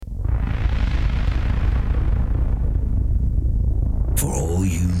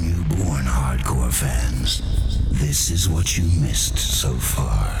hardcore fans, this is what you missed so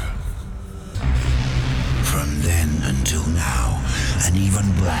far. From then until now, and even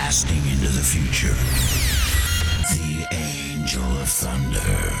blasting into the future, the Angel of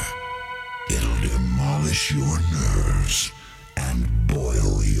Thunder. It'll demolish your nerves and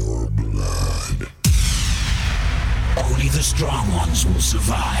boil your blood. Only the strong ones will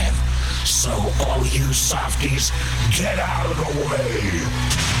survive. So all you softies, get out of the way!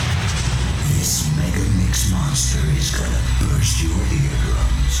 This mega mix monster is gonna burst your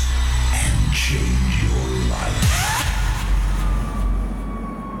eardrums and change your life.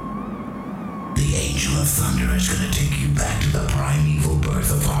 The Angel of Thunder is gonna take you back to the primeval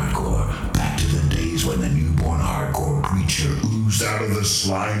birth of hardcore, back to the days when the newborn hardcore creature oozed out of the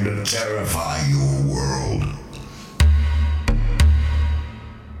slime to terrify your world.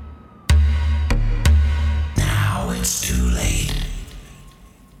 It's too late.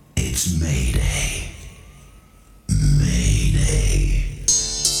 It's Mayday. Mayday.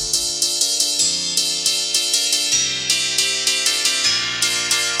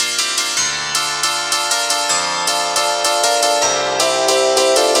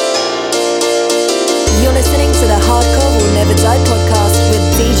 You're listening to the Hardcore Will Never Die podcast with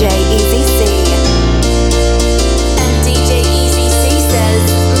DJ Easy C.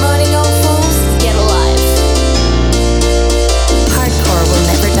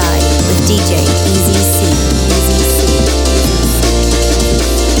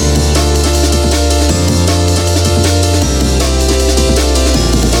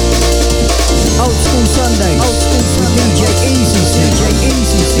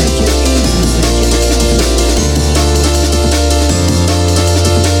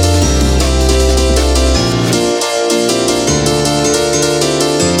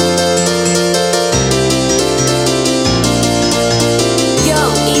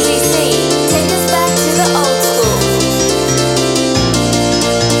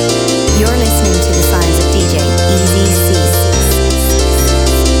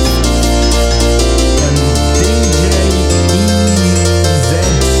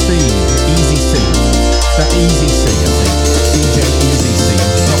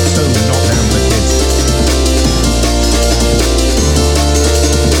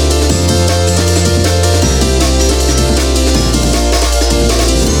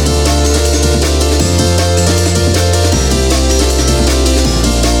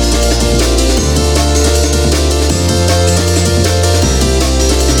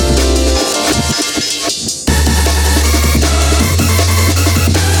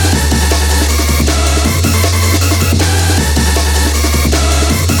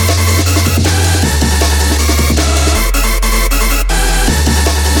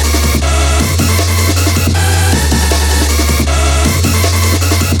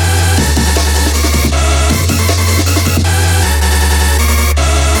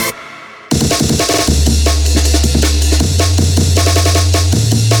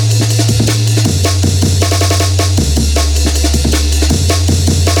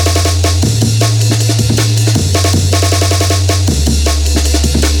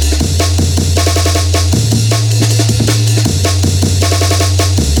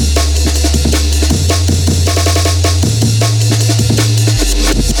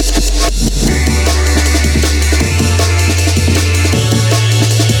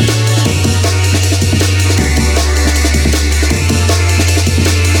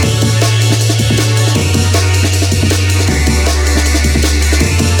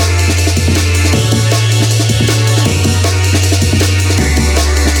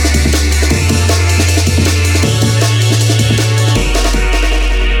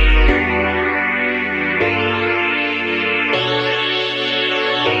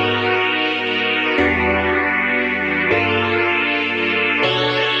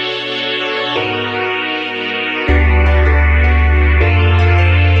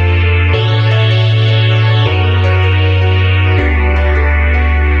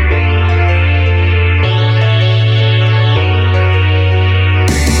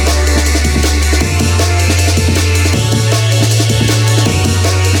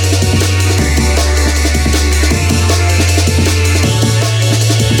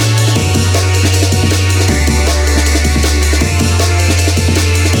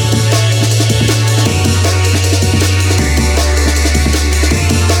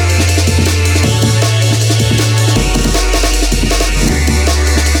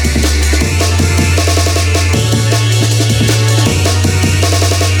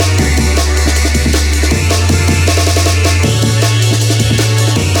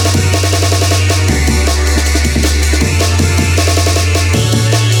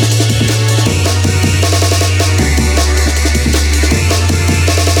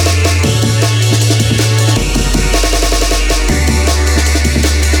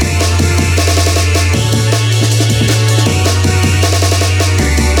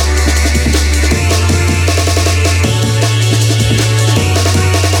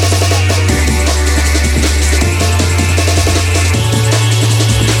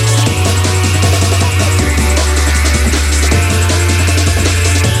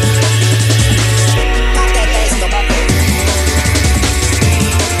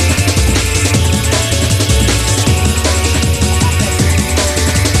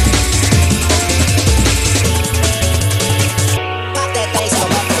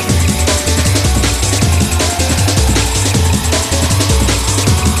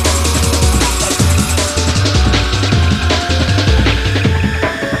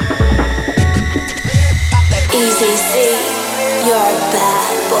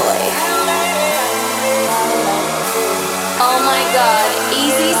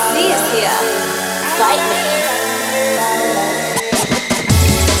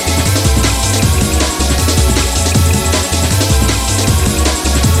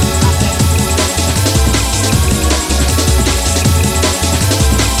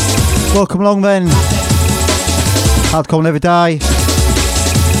 Welcome along then. Hardcore Never Die.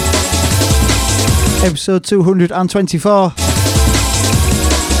 Episode 224.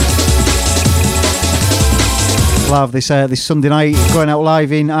 Live this Sunday night, going out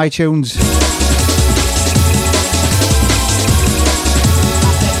live in iTunes.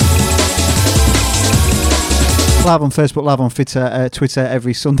 Live on Facebook, live on Twitter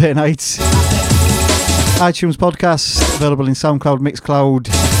every Sunday night. iTunes podcast, available in SoundCloud, Mixcloud.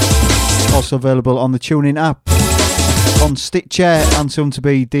 Also available on the TuneIn app, on Stitcher, and soon to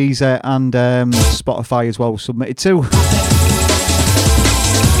be Deezer and Spotify as well, submitted to.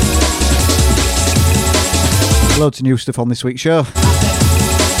 Loads of new stuff on this week's show.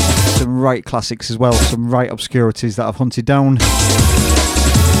 Some right classics as well, some right obscurities that I've hunted down.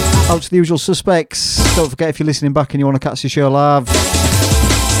 Out to the usual suspects. Don't forget, if you're listening back and you want to catch the show live,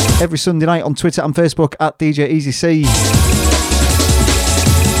 every Sunday night on Twitter and Facebook at DJ Easy C.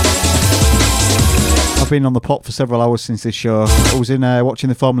 I've been on the pot for several hours since this show. I was in watching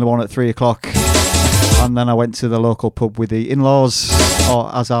the Formula 1 at 3 o'clock, and then I went to the local pub with the in-laws,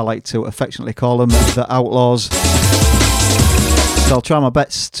 or as I like to affectionately call them, the outlaws. So I'll try my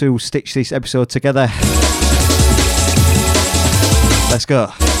best to stitch this episode together. Let's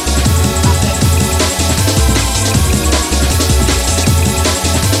go.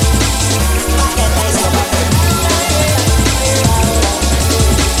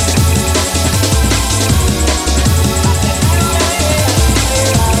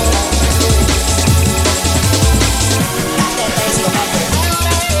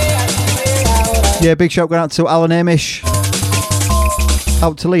 Yeah, big shout out to Alan Amish,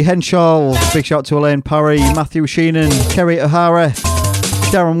 out to Lee Henshaw, big shout to Elaine Parry, Matthew Sheenan, Kerry O'Hara,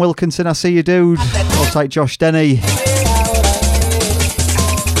 Darren Wilkinson, I see you dude, also like Josh Denny.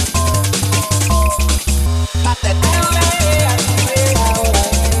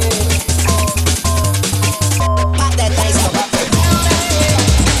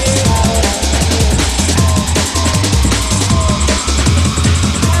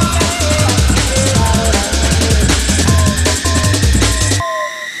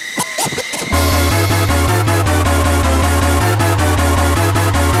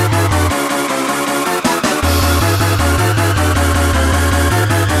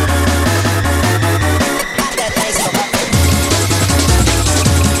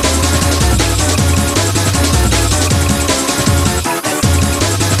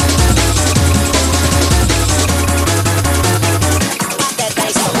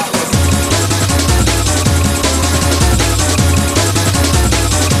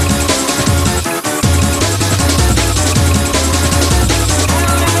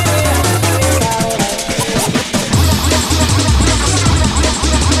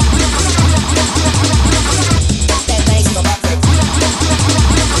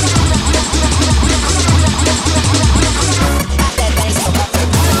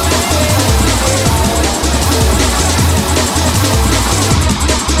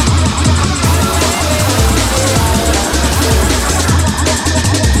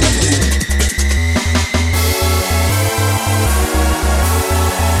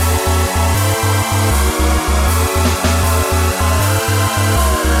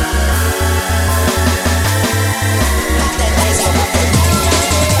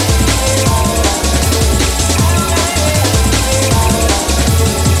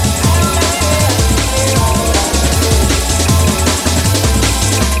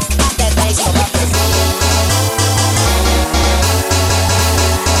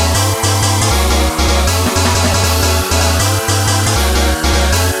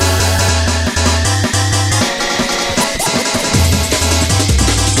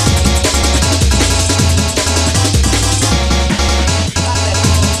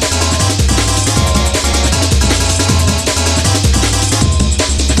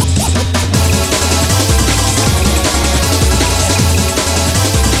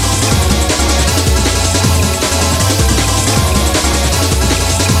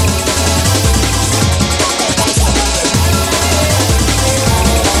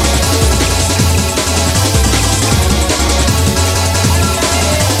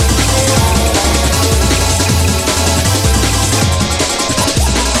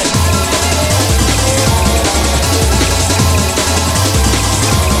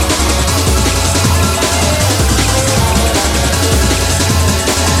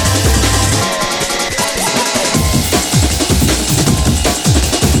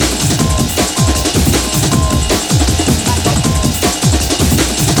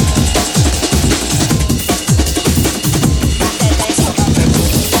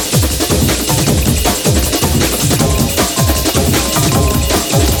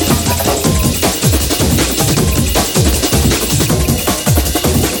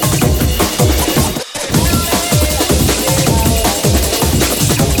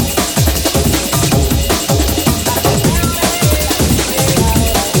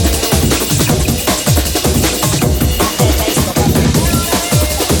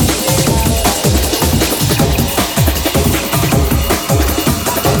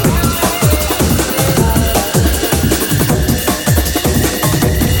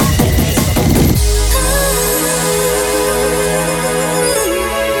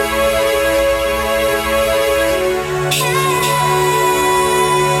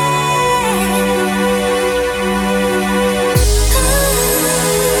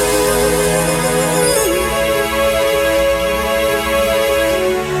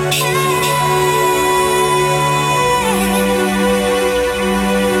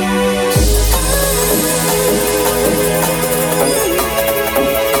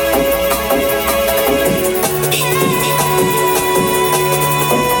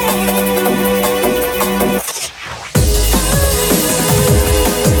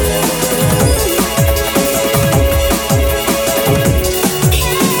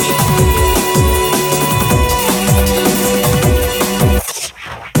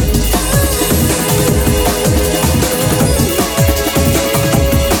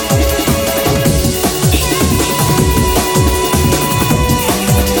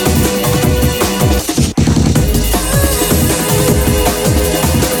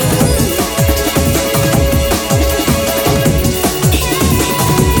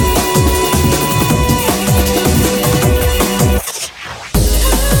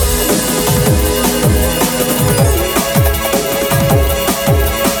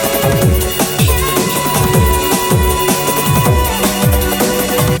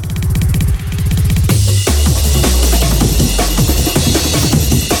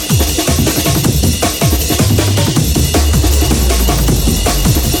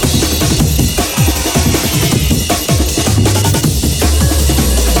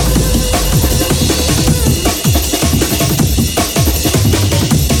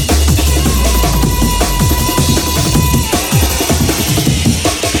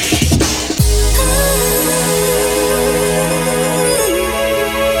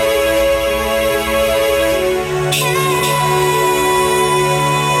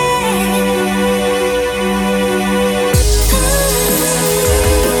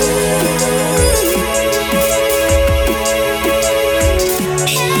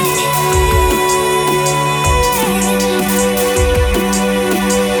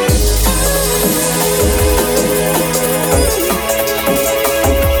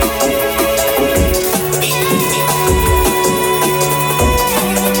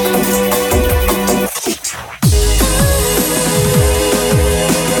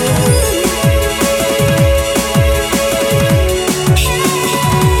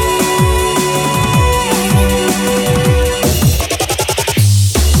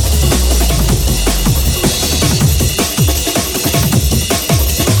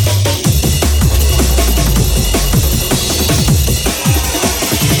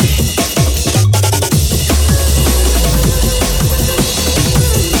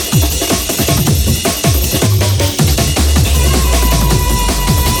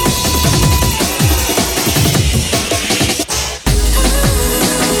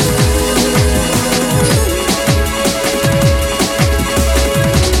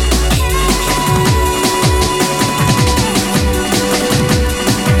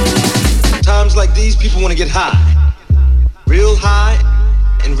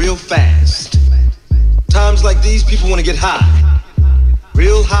 and real fast. Times like these, people want to get high.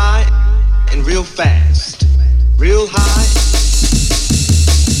 Real high and real fast. Real high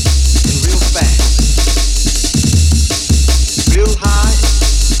and real fast. Real high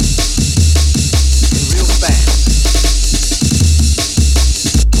and real fast.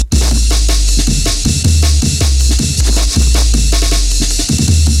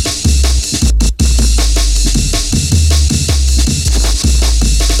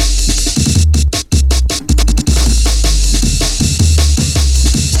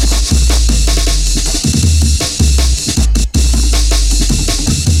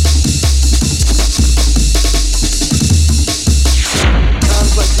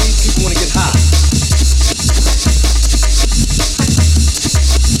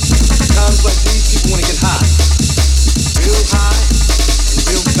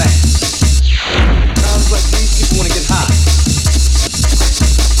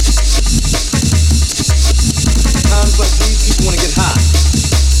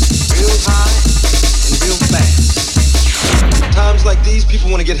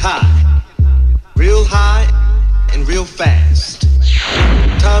 Get high, real high and real fast.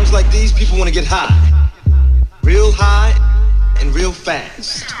 Times like these, people want to get high, real high and real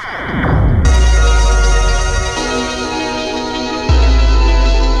fast.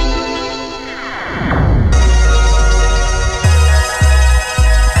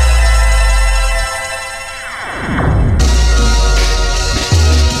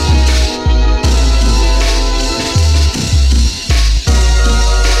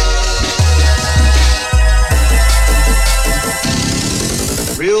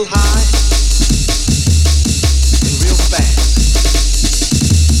 Real high and real fast.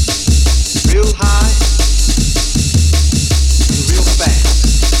 Real high and real fast.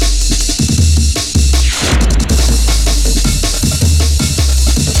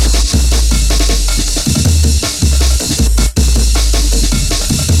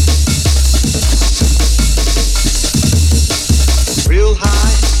 Real high and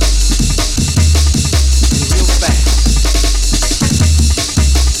real fast.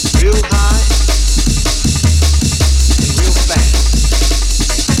 Real high and real fast.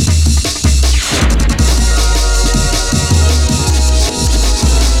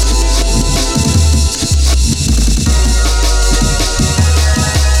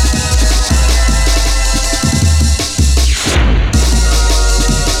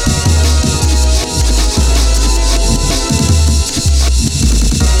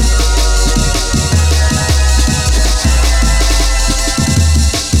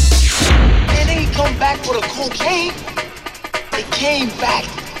 For the cocaine, they came back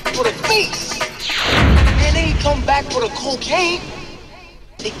for the face. And they come back for the cocaine,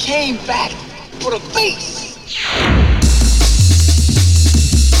 they came back for the face.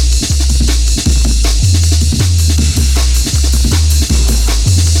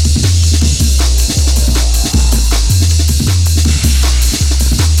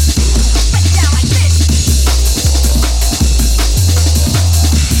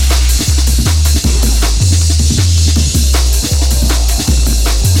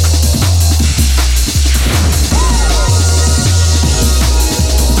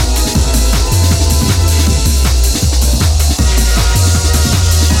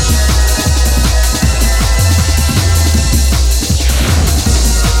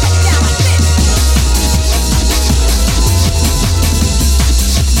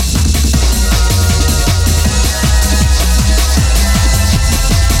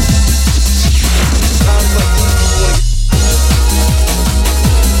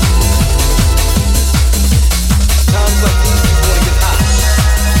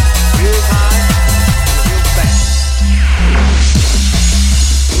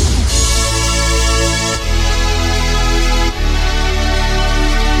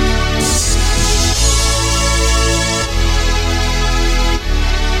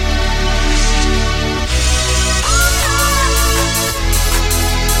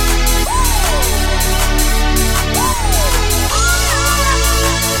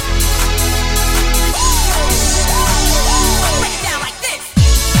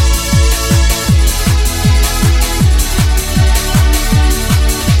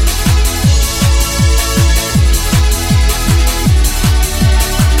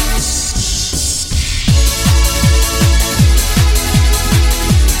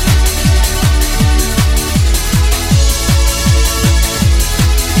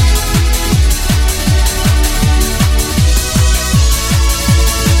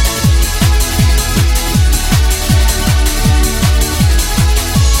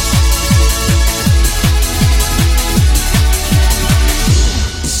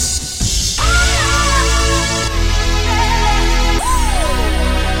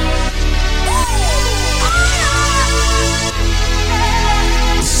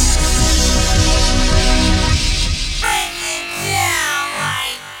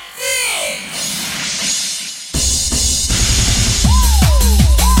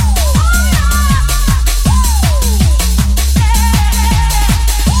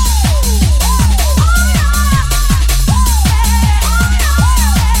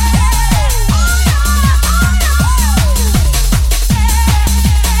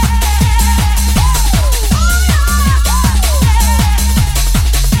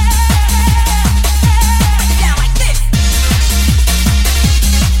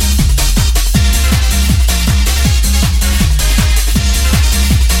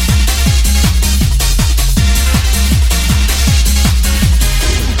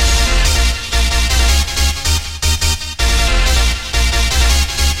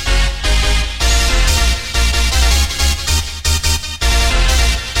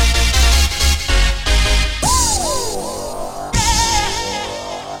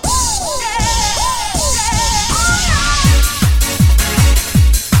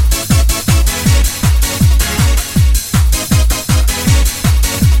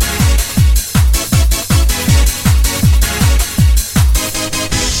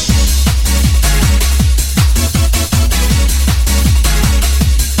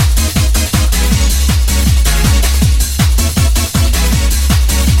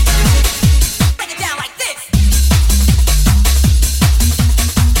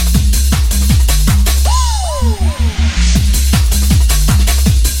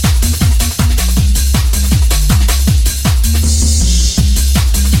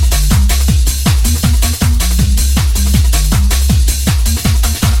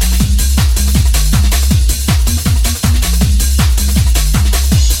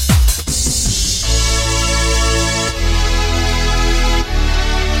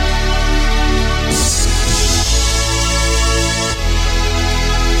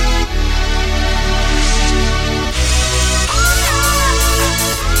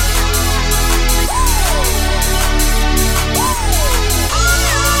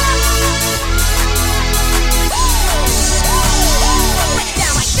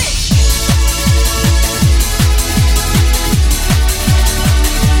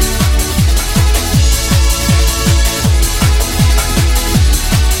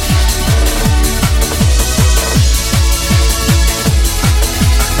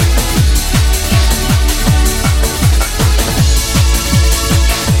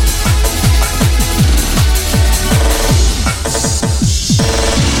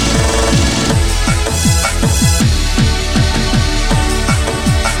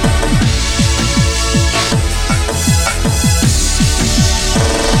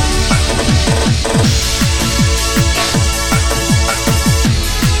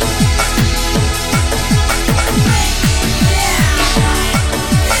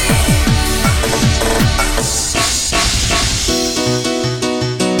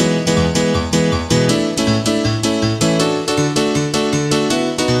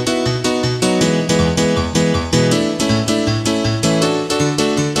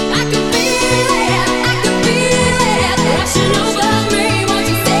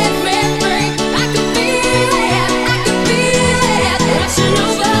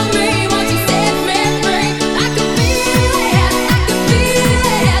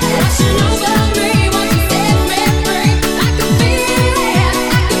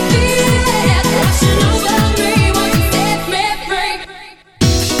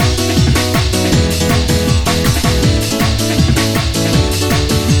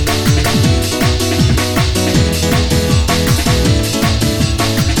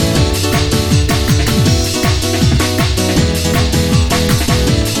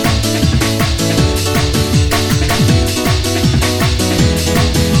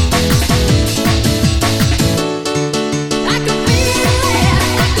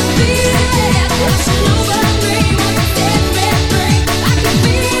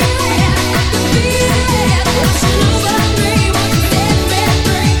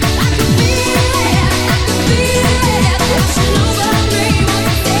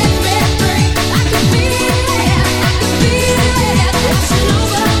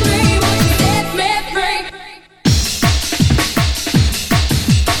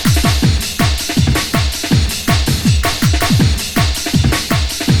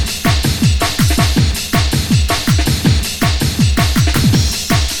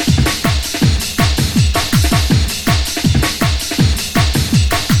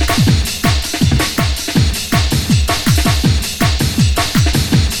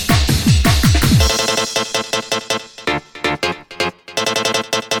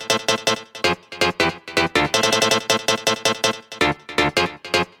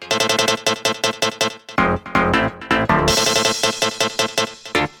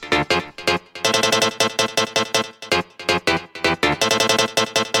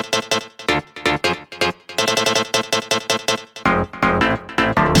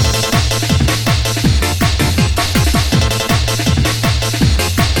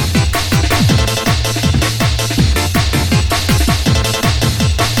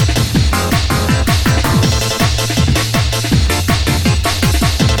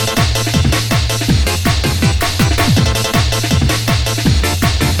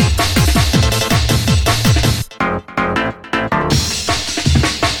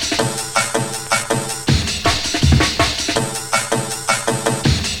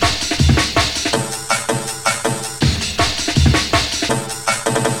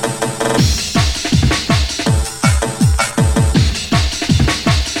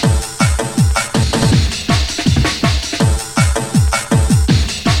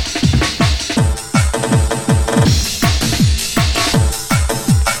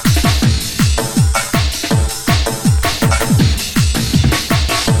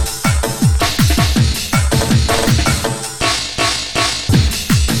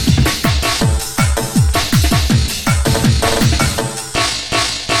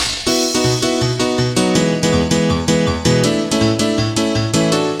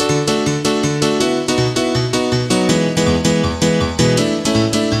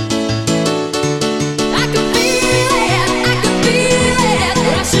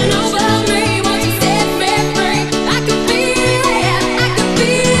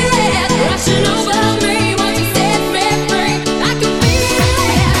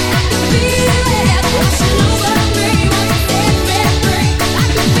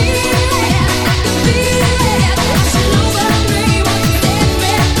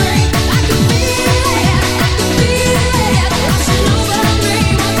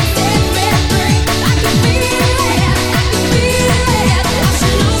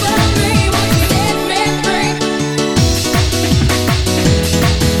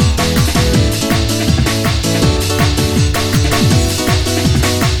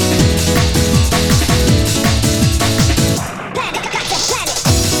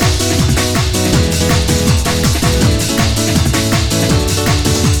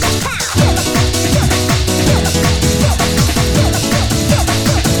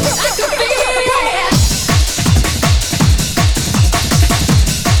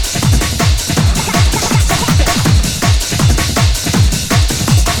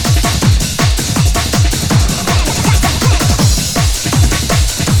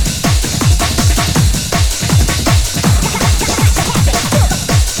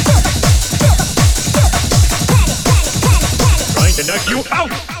 Go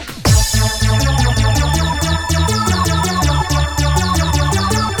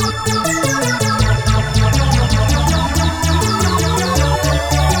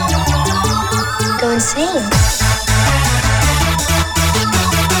insane.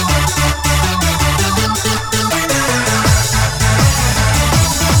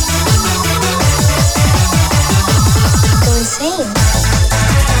 Go insane.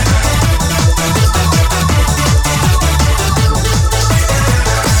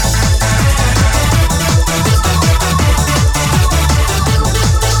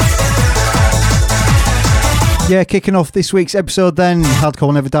 Yeah, kicking off this week's episode then, Hardcore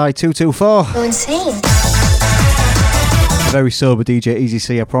Will Never Die 224. Go insane. A very sober DJ Easy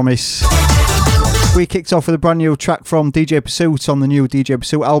C, I promise. We kicked off with a brand new track from DJ Pursuit on the new DJ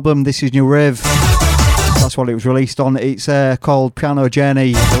Pursuit album. This is New Rave. That's what it was released on. It's called Piano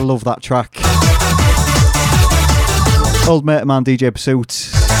Journey. I love that track. Old mate of mine, DJ Pursuit,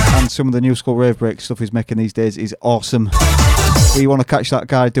 and some of the new school rave break stuff he's making these days is awesome. You want to catch that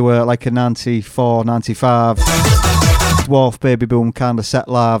guy do like a 94, 95 Dwarf Baby Boom kind of set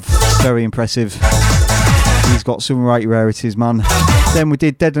live. Very impressive. He's got some right rarities, man. Then we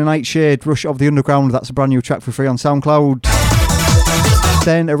did Dead and Nightshade, Rush of the Underground. That's a brand new track for free on SoundCloud.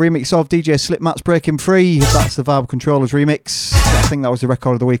 Then a remix of DJ Slipmatt's Breaking Free. That's the Vibe Controllers remix. I think that was the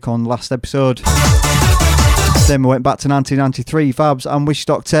record of the week on last episode. Then we went back to 1993, Vibes and Wish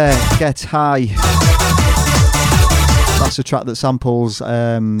Doctor, Get High. That's a track that samples all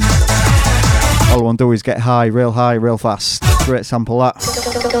I want to do is get high, real fast. Great sample that.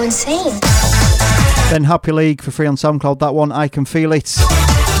 Go insane. Then Happy League for free on SoundCloud, that one, I Can Feel It.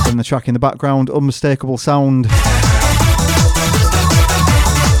 Then the track in the background, Unmistakable Sound.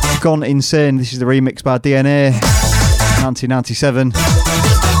 Gone Insane, this is the remix by DNA, 1997.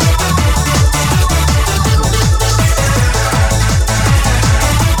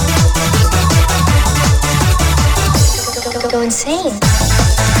 Go insane.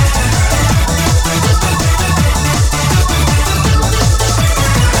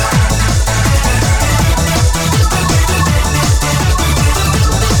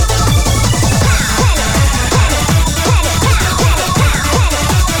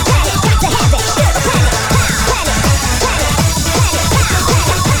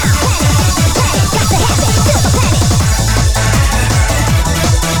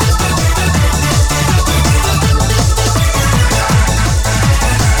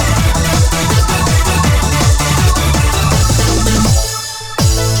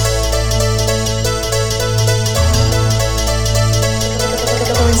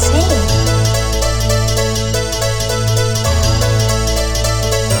 Go insane.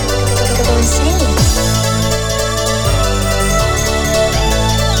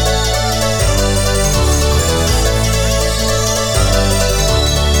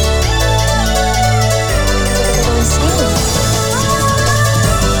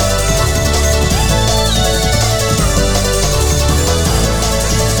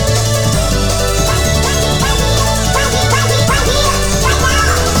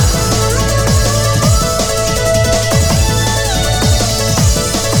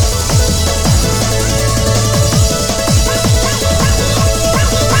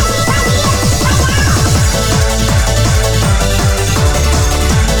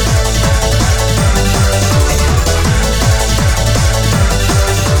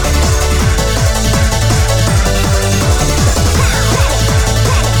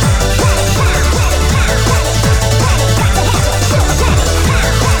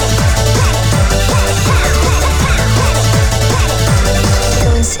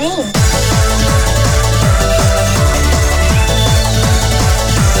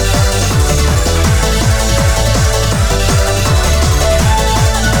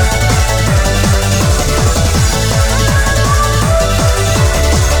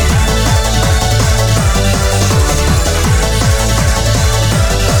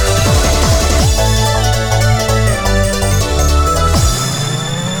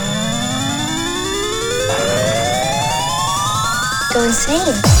 Go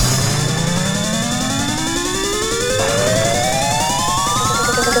insane.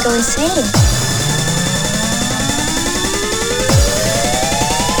 Go insane.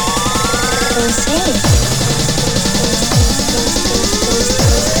 Go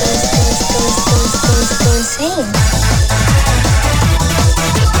insane.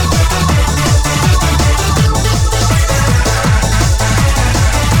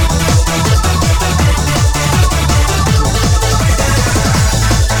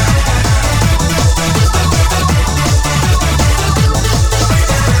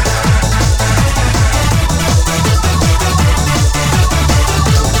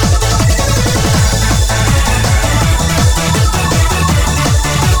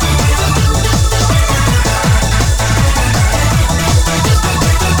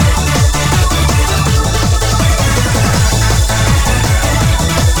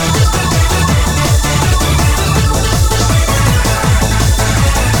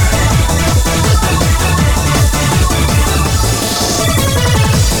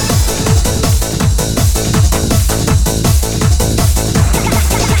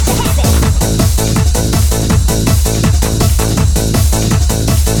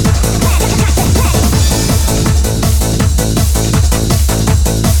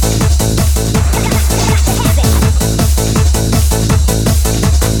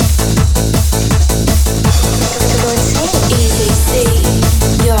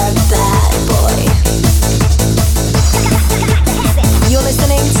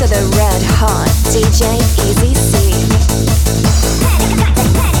 to the red hot DJ Easy C.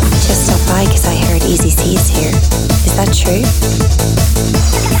 Just stopped by because I heard Easy C's here. Is that true?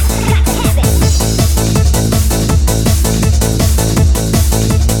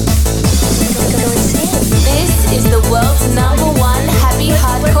 This is the world's #1 happy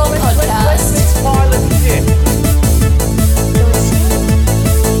hardcore podcast.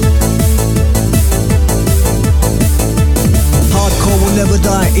 Hardcore will never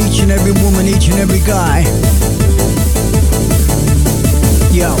die. Each and every woman, each and every guy.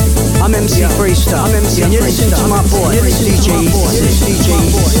 Yo, I'm MC Freestyle. I'm MC and you listen to my boy, DJ.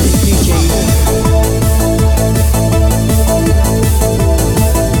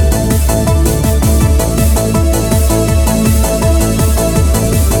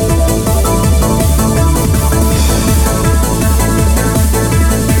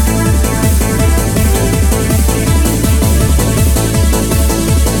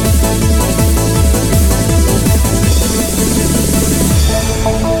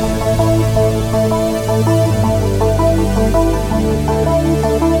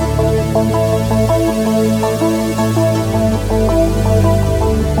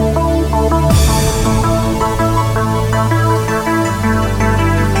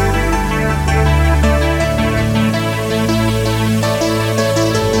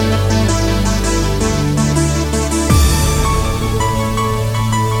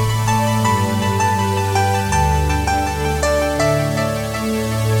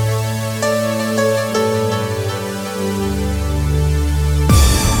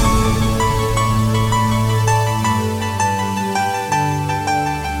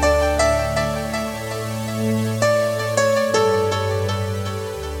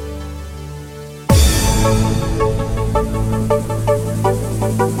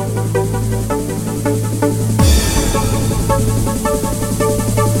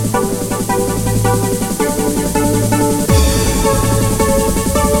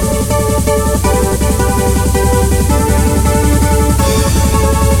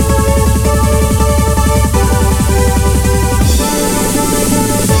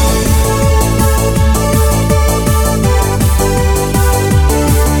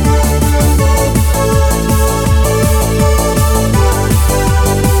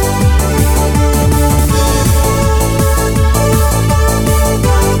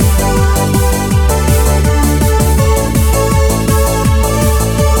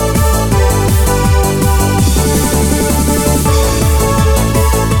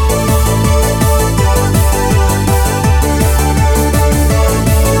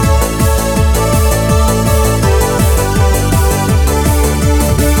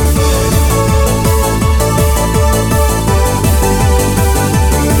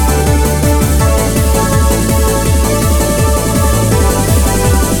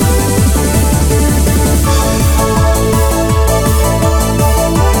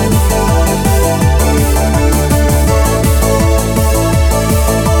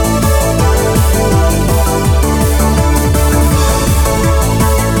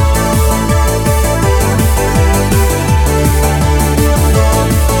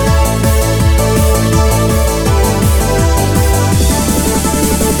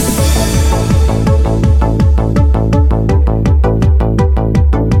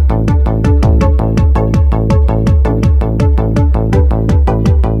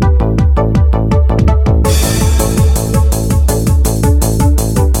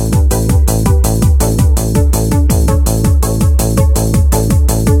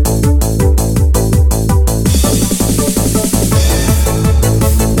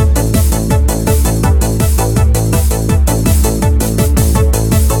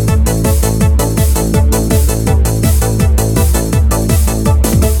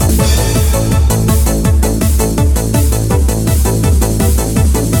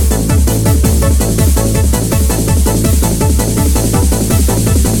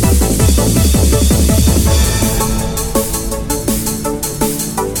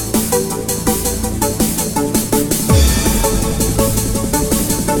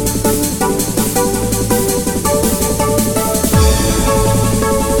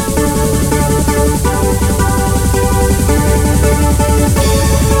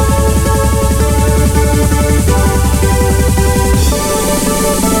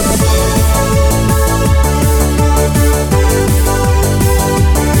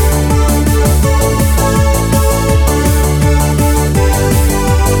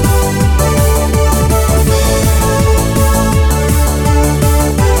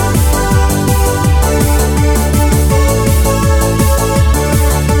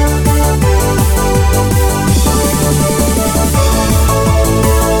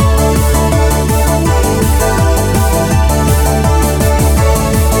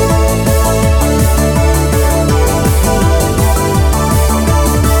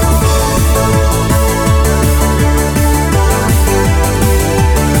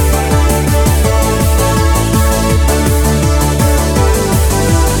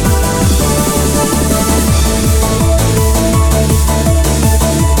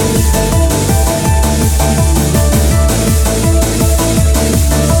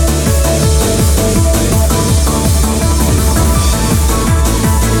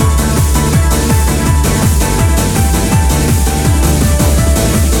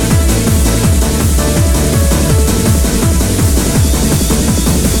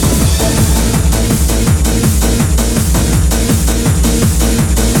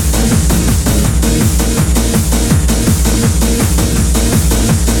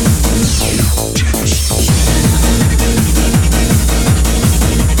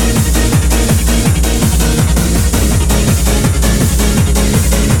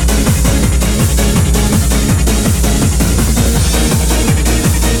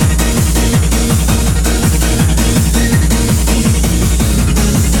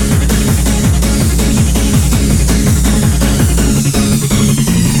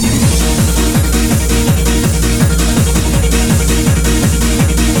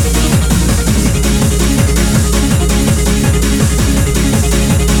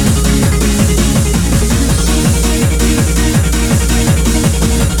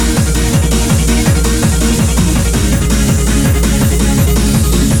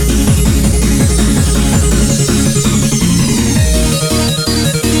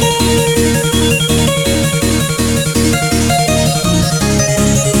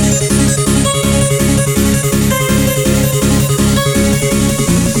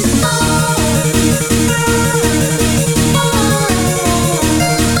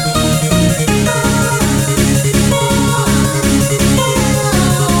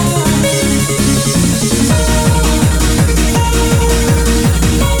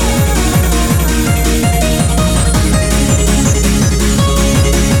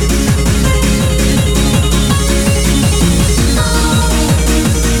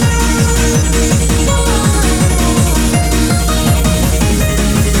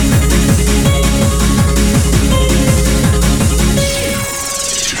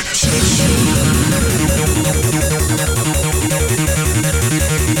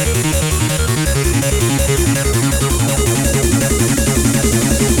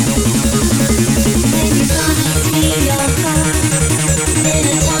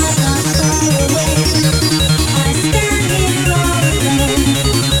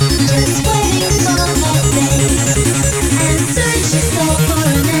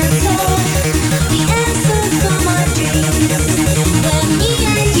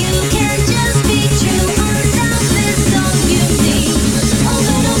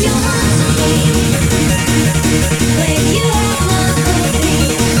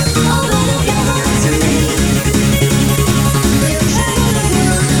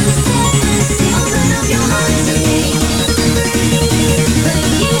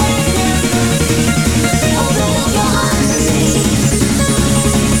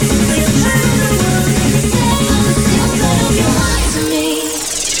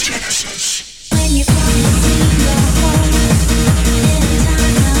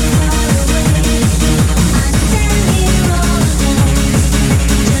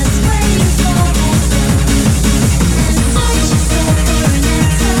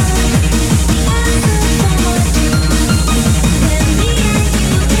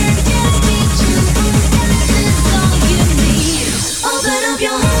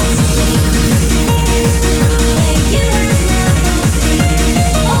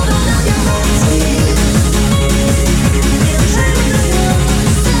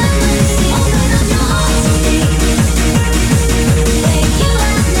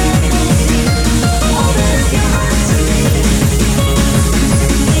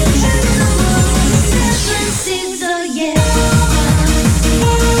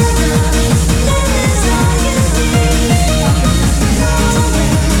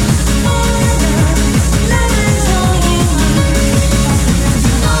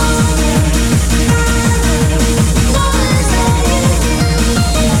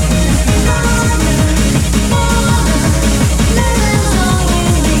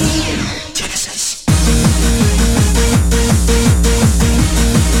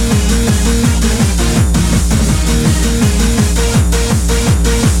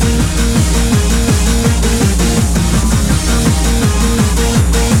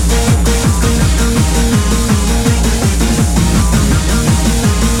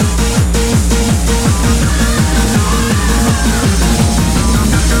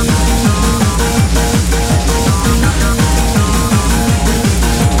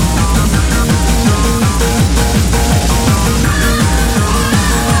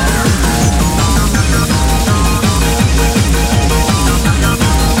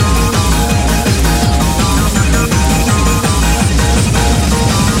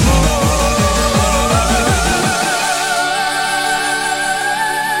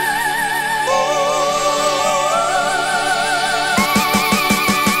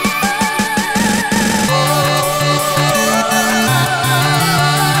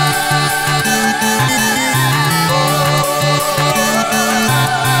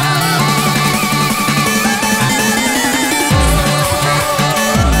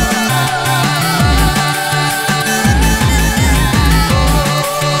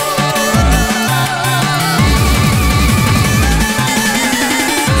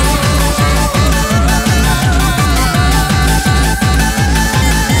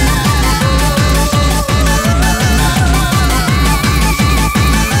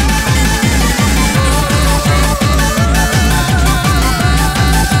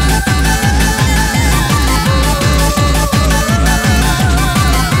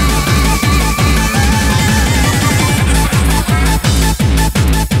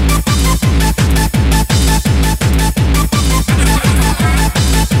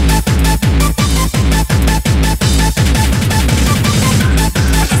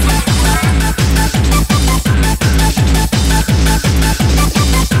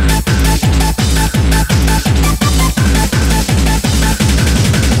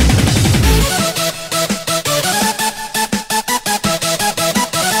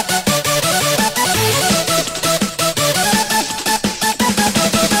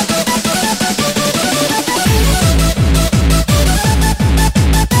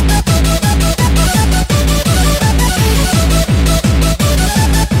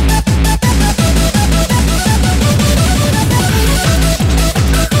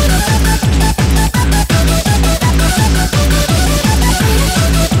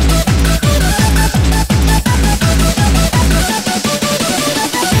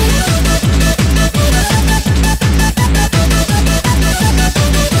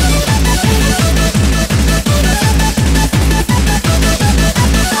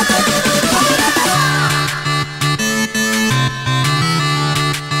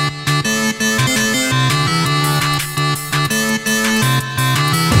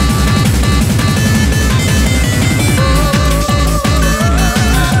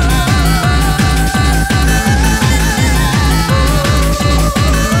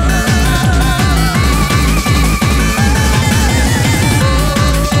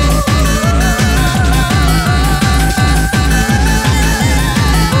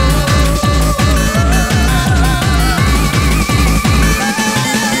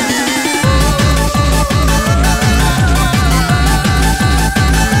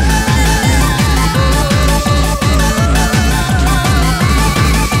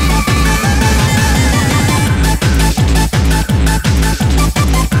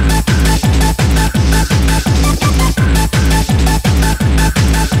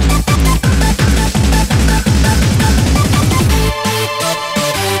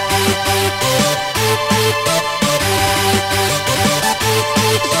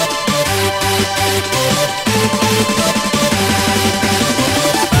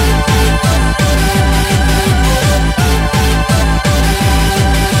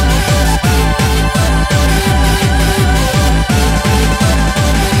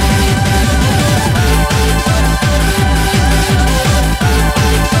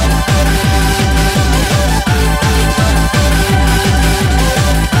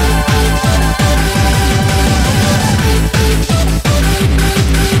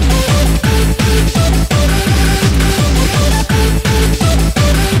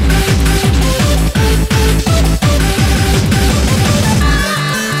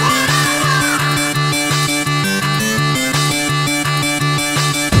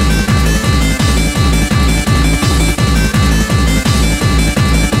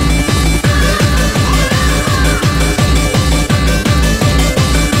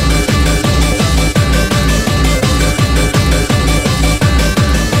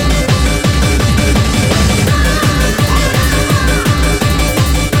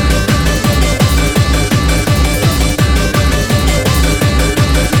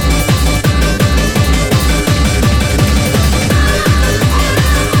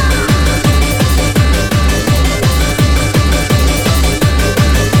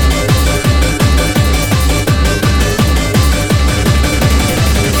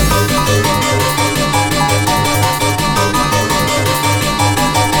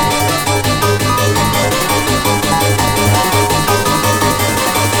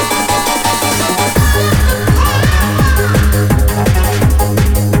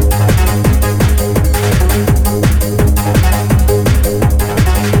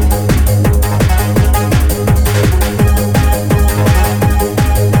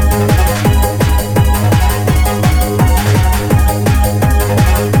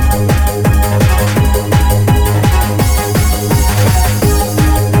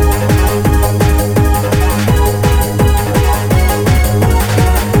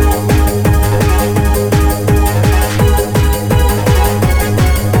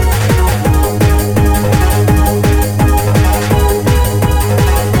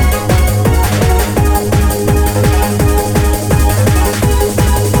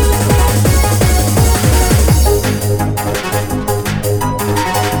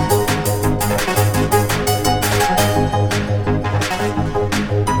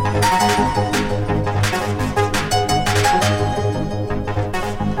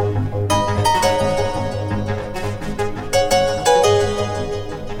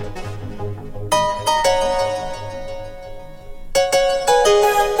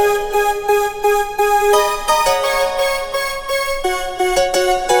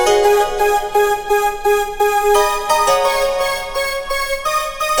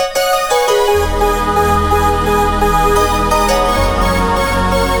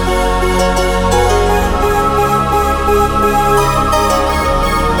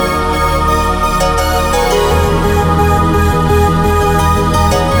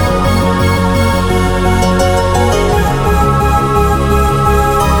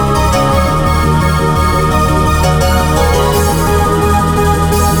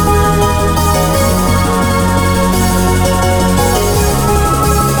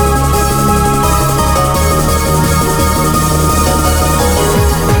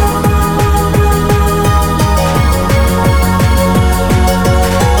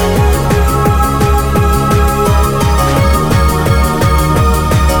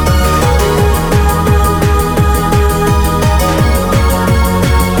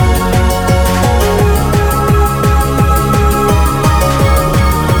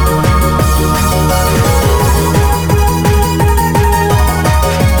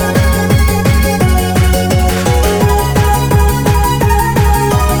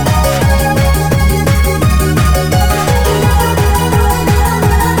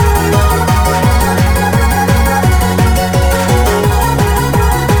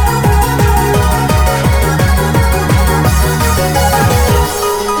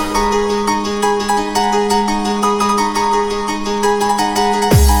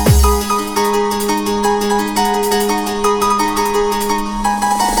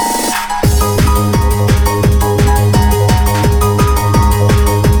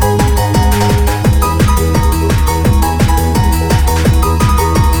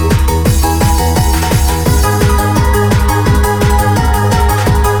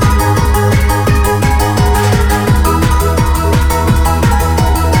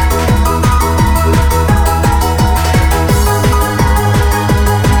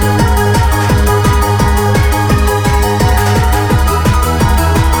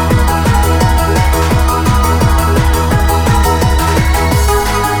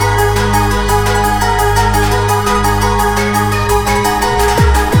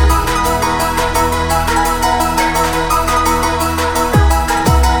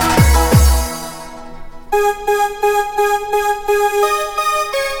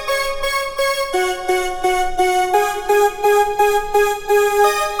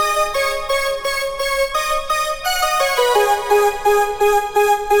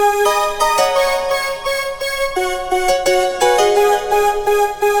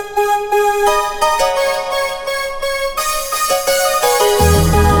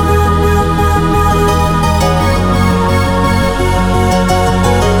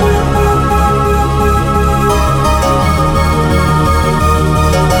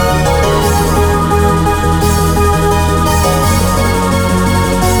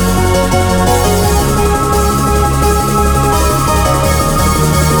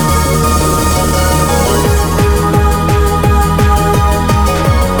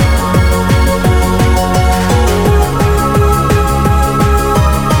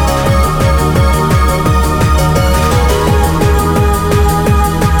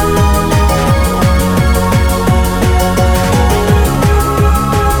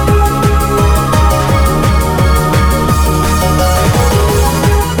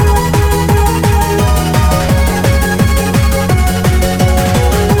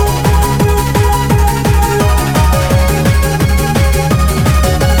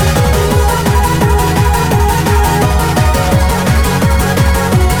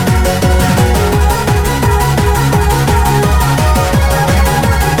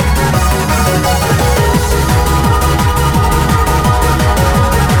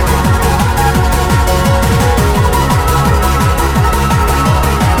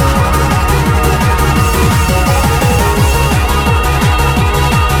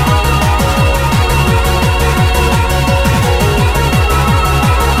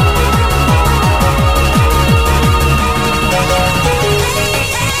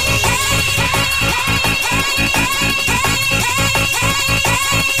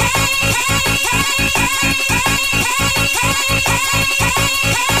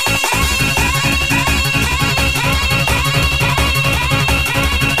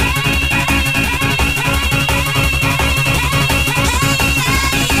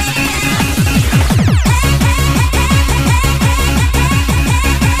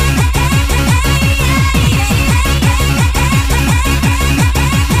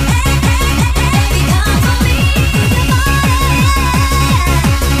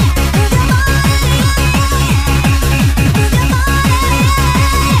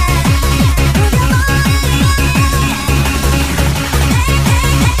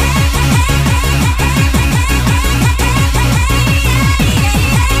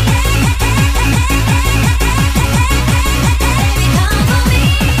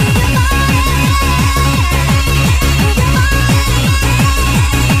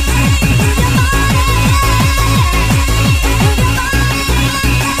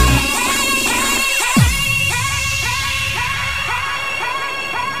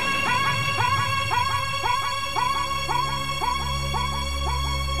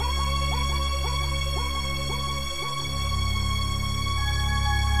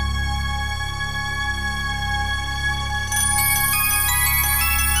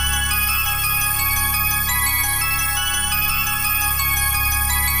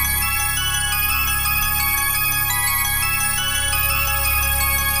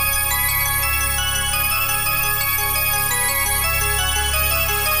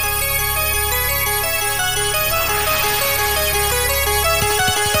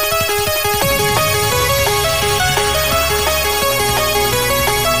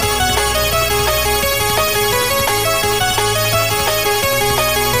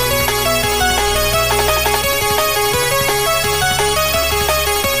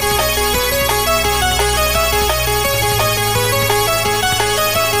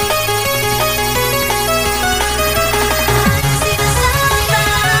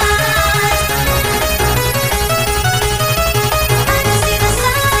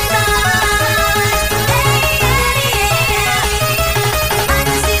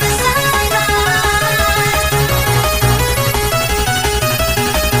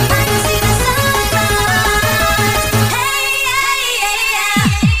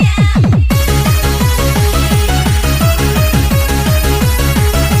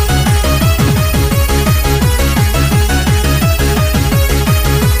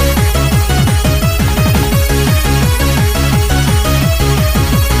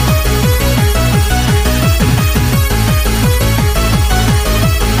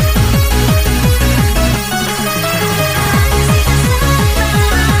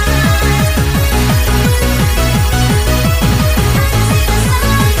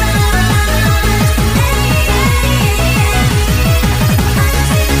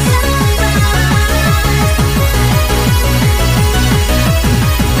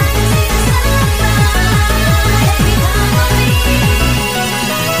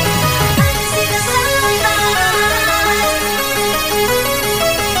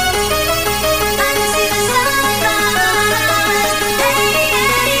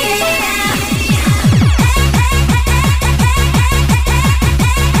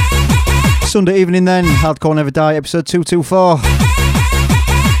 Sunday evening then, Hardcore Never Die, episode 224.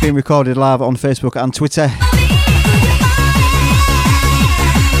 Being recorded live on Facebook and Twitter.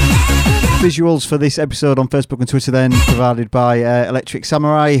 Visuals for this episode on Facebook and Twitter then provided by Electric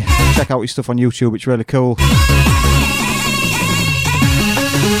Samurai. Check out his stuff on YouTube, it's really cool.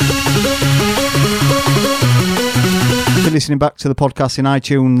 If you're listening back to the podcast in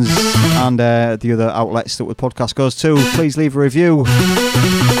iTunes and the other outlets that the podcast goes to, please leave a review.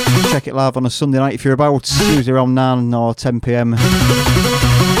 Check it live on a Sunday night if you're about, usually around 9 or 10 PM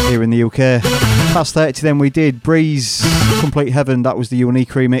here in the UK. Past 30 then we did Breeze, Complete Heaven, that was the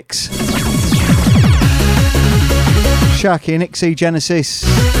unique remix. Sharky and Ixie, Genesis,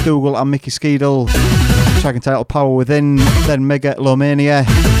 Dougal and Mickey Skeedle, track entitled Power Within, then Mega Lomania,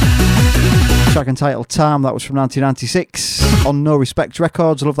 track entitled Time, that was from 1996 on No Respect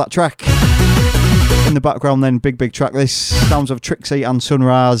Records, love that track. In the background then, big track this, sounds of Trixie and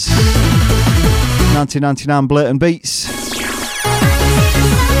Sunrise, 1999 Blatant Beats.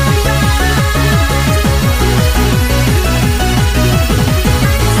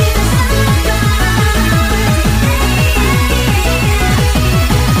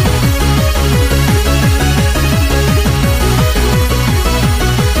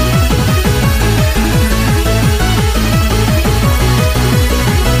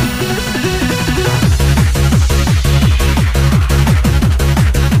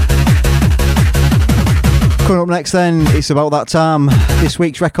 Coming up next then, it's About That Time, this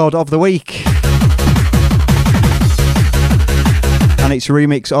week's record of the week. And it's a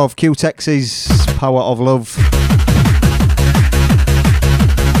remix of Q-Tex's Power of Love.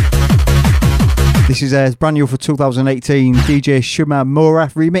 This is brand new for 2018, DJ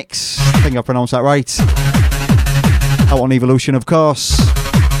Shimamura remix. I think I pronounced that right. Out on Evolution, of course.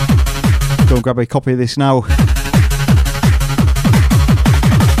 Go and grab a copy of this now.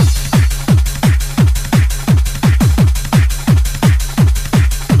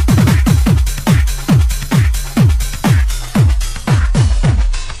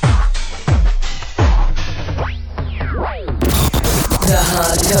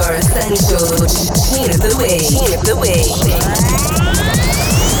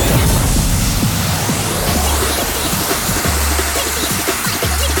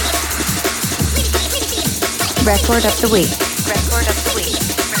 Record of the week. Record of the week.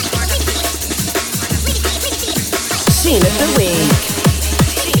 Scene of the week.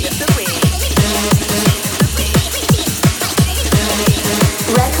 Scene of the week.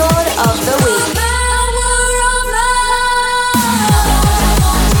 Record of the week.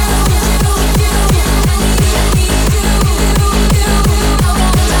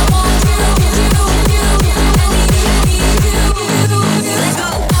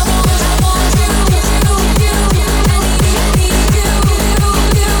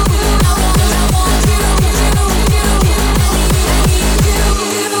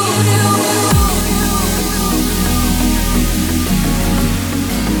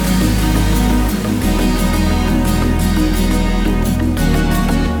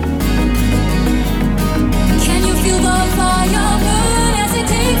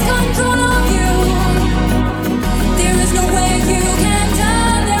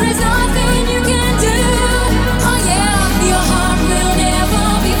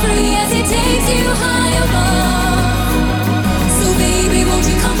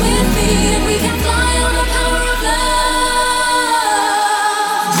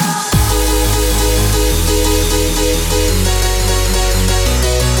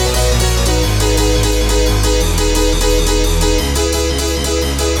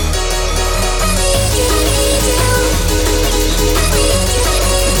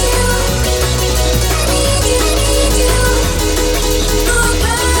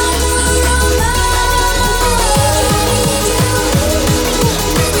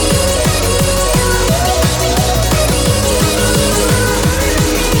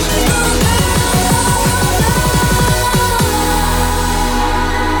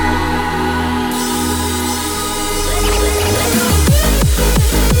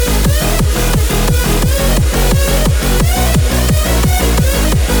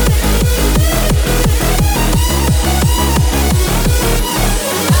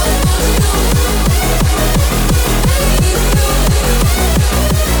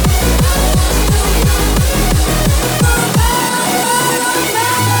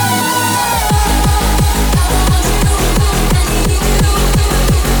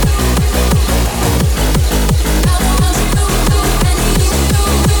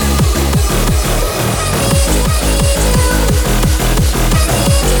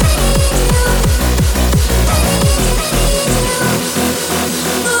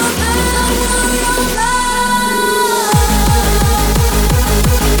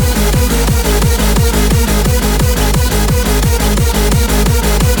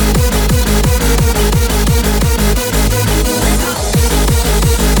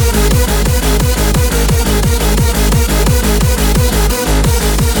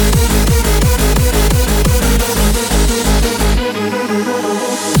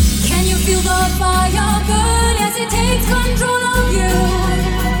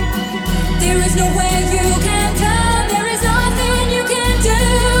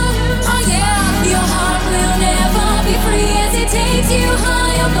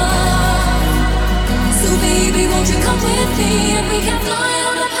 above. So baby, won't you come with me and we can fly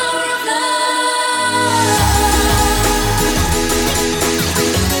on the power of love.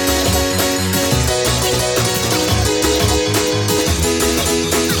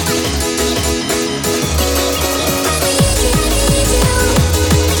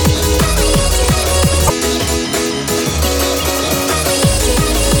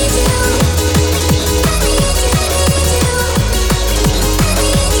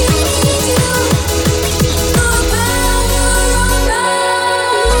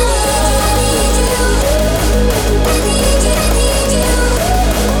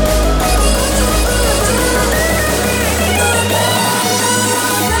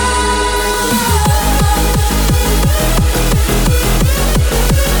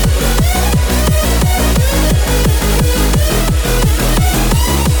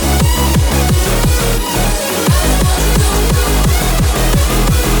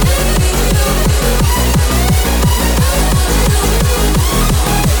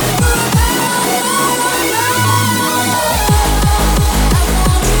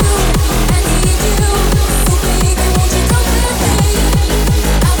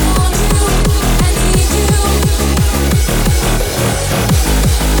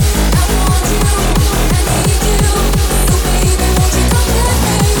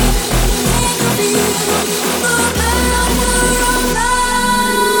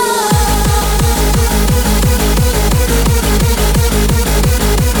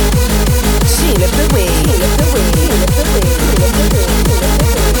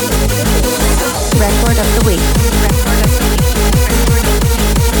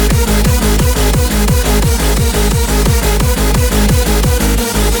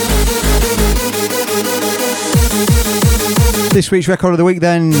 This week's record of the week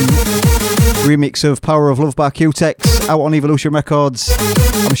then, remix of Power of Love by Q-Tex, out on Evolution Records.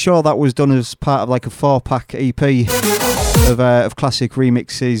 I'm sure that was done as part of like a 4-pack EP of classic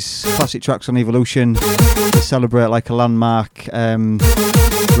remixes, classic tracks on Evolution to celebrate like a landmark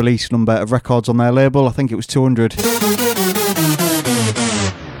release number of records on their label. I think it was 200.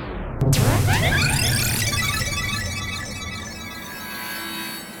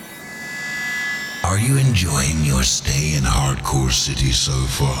 Are you enjoying your stay in Hardcore City so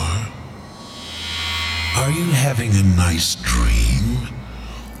far? Are you having a nice dream?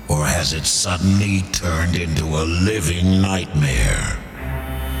 Or has it suddenly turned into a living nightmare?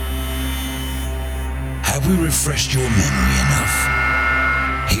 Have we refreshed your memory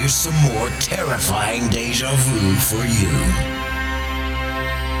enough? Here's some more terrifying deja vu for you.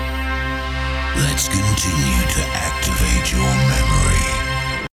 Let's continue to activate your memory.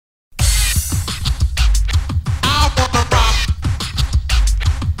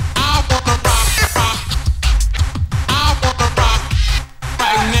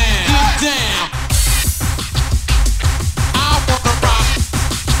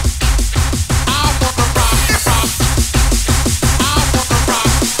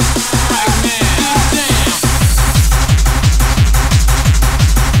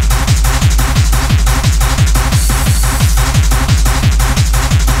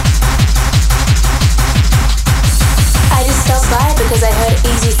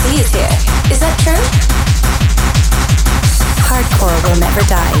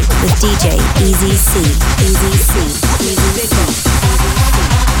 DJ Easy C. Easy C. Easy C.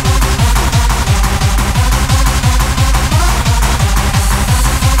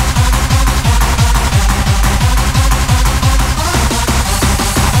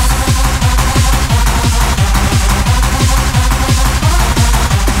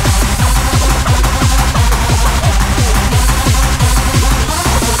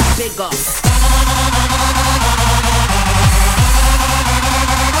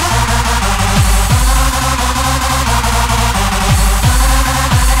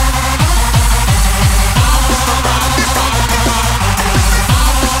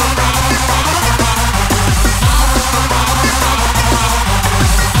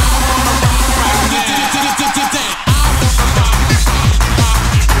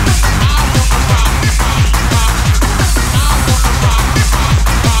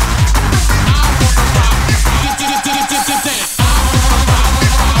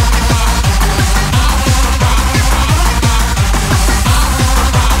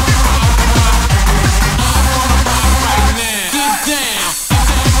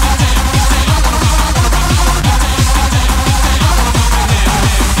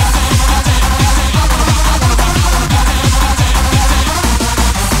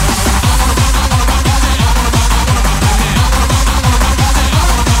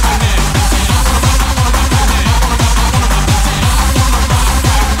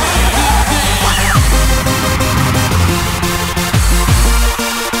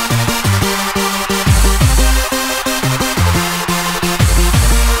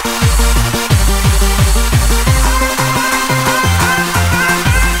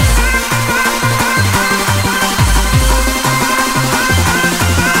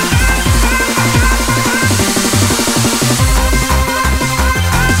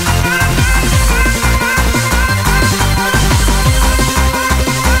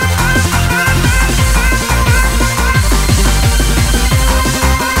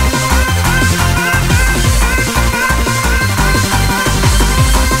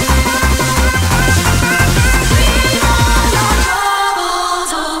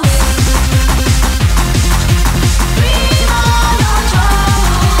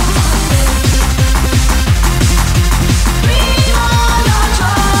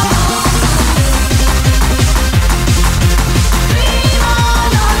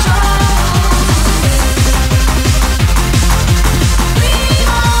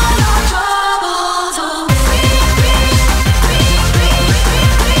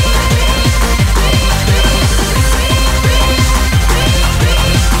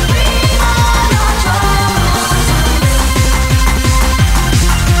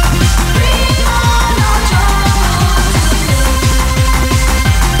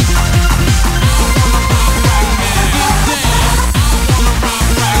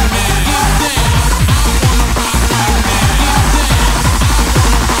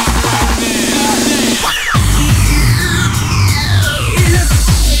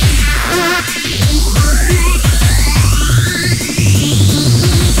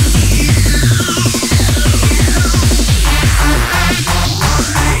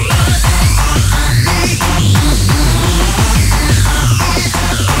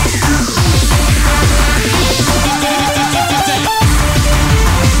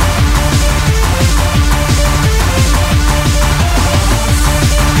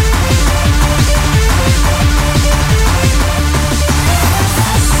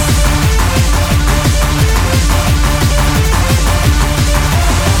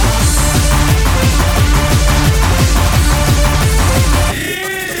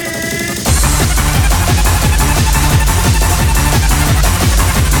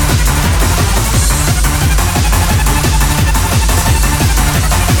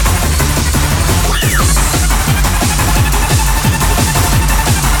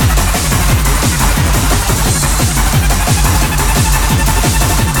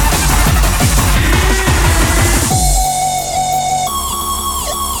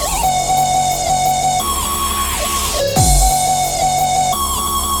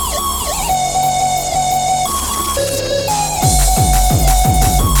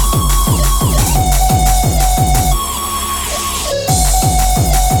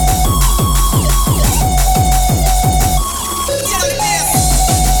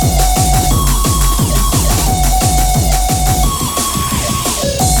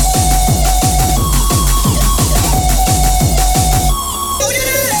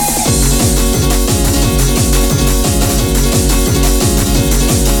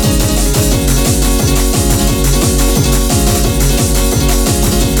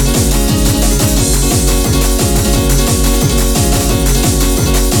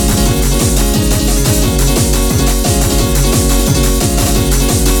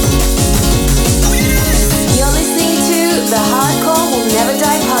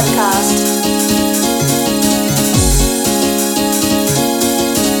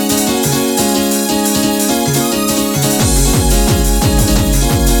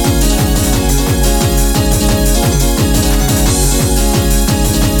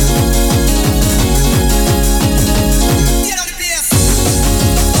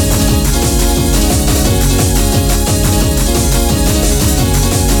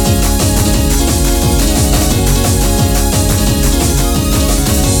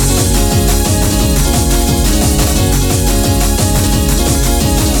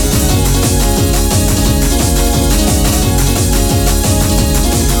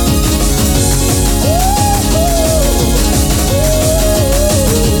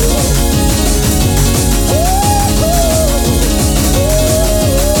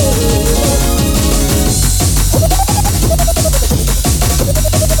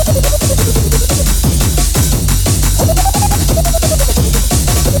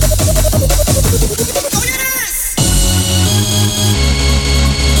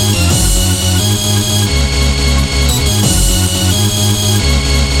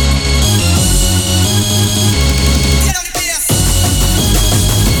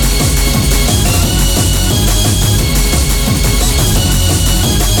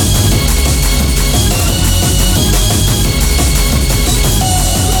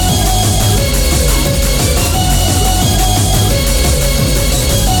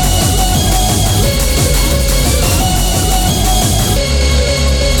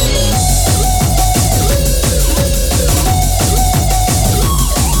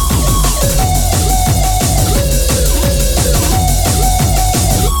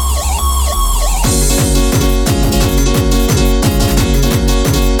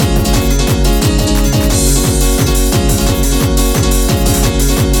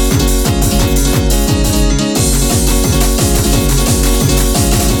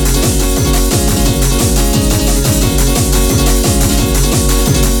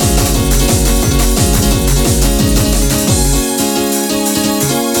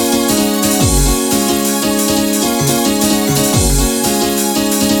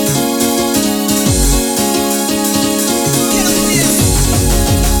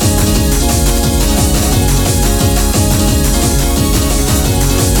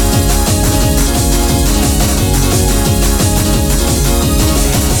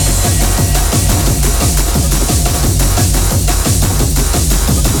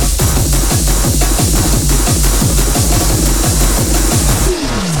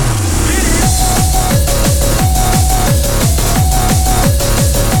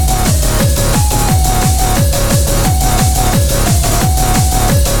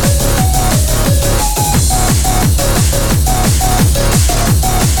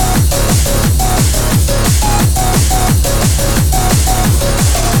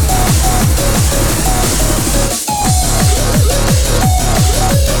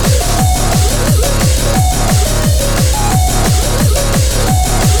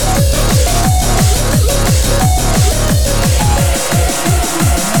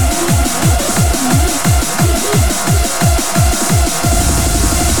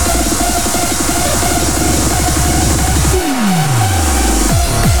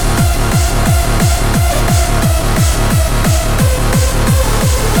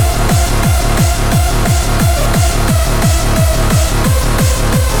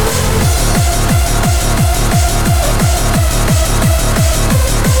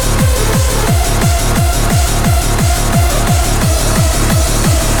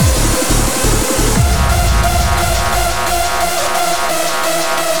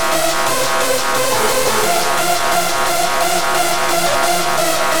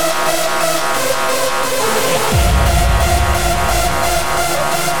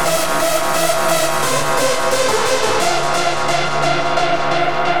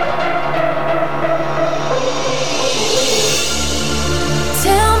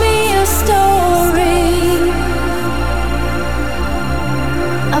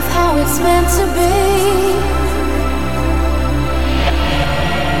 it's meant to be.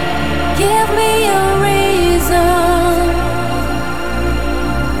 Give me a reason,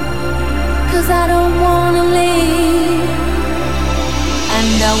 'cause I don't wanna leave.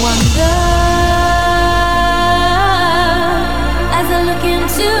 And I wonder, as I look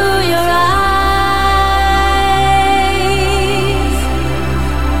into your eyes,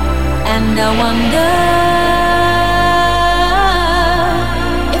 and I wonder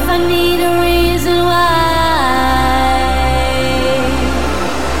if I need a reason why.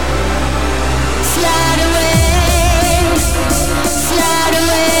 Slide away, slide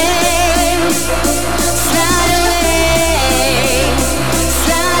away, slide away,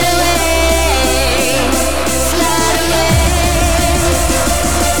 slide away.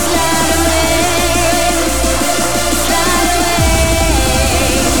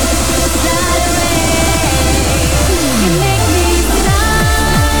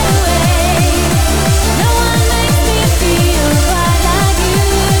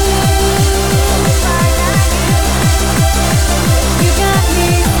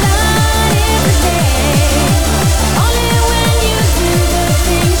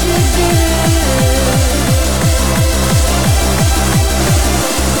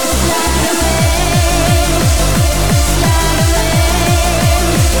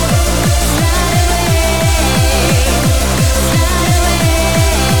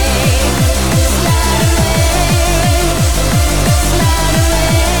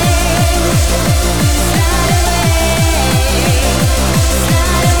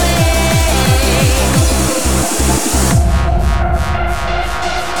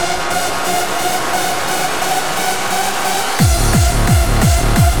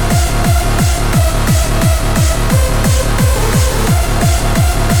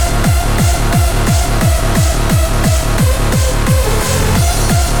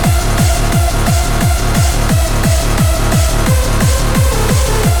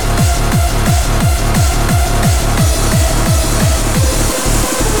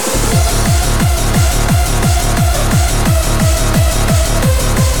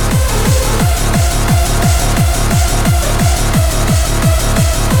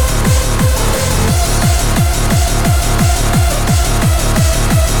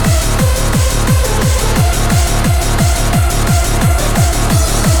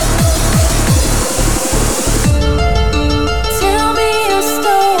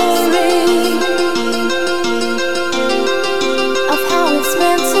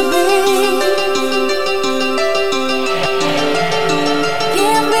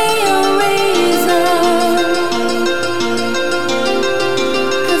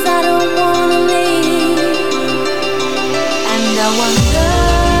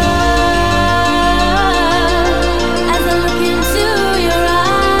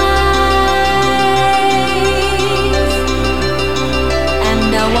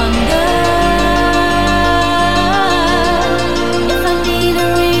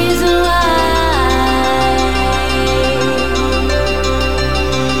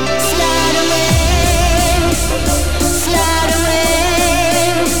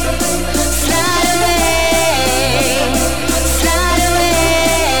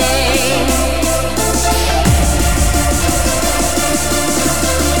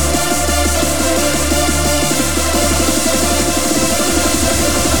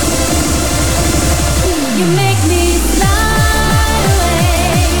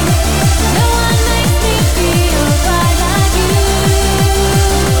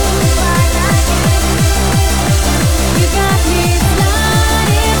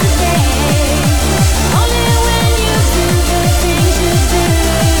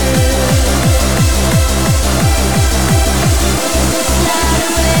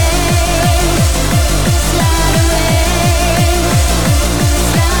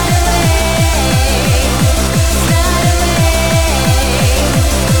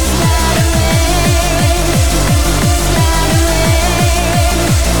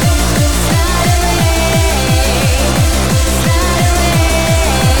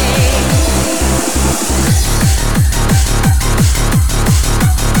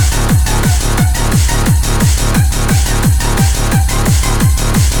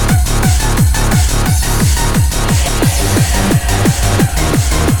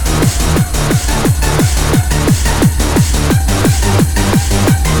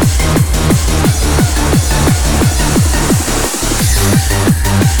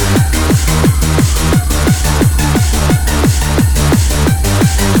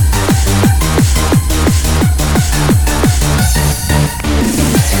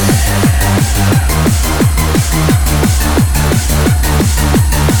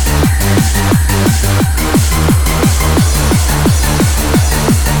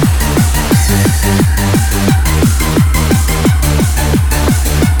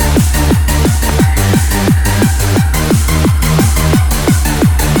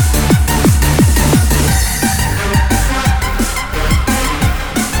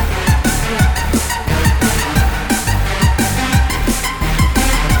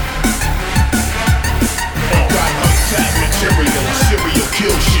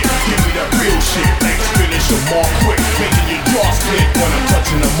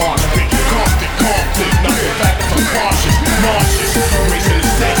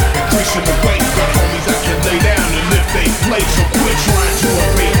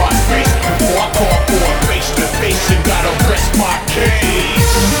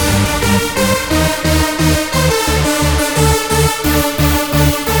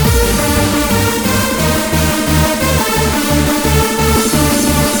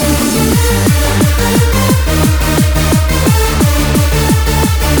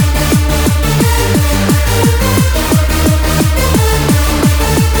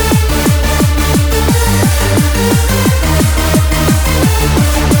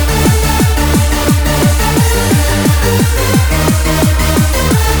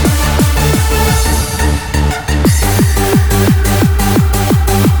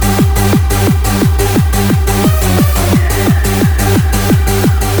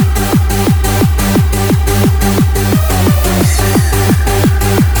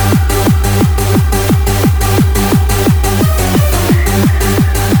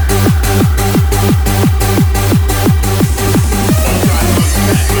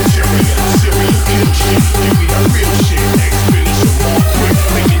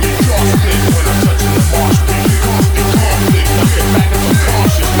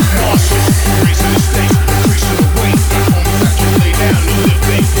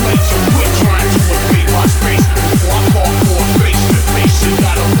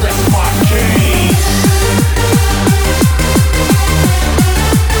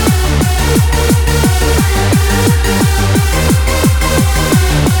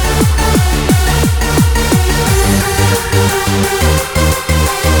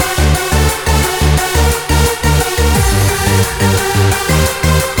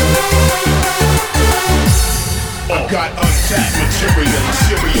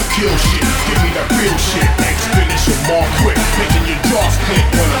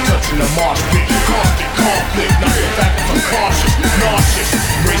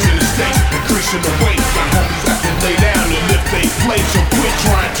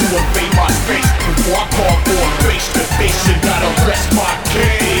 invade my space. Before I call for a face to face, you gotta rest my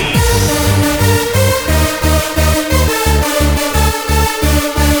case.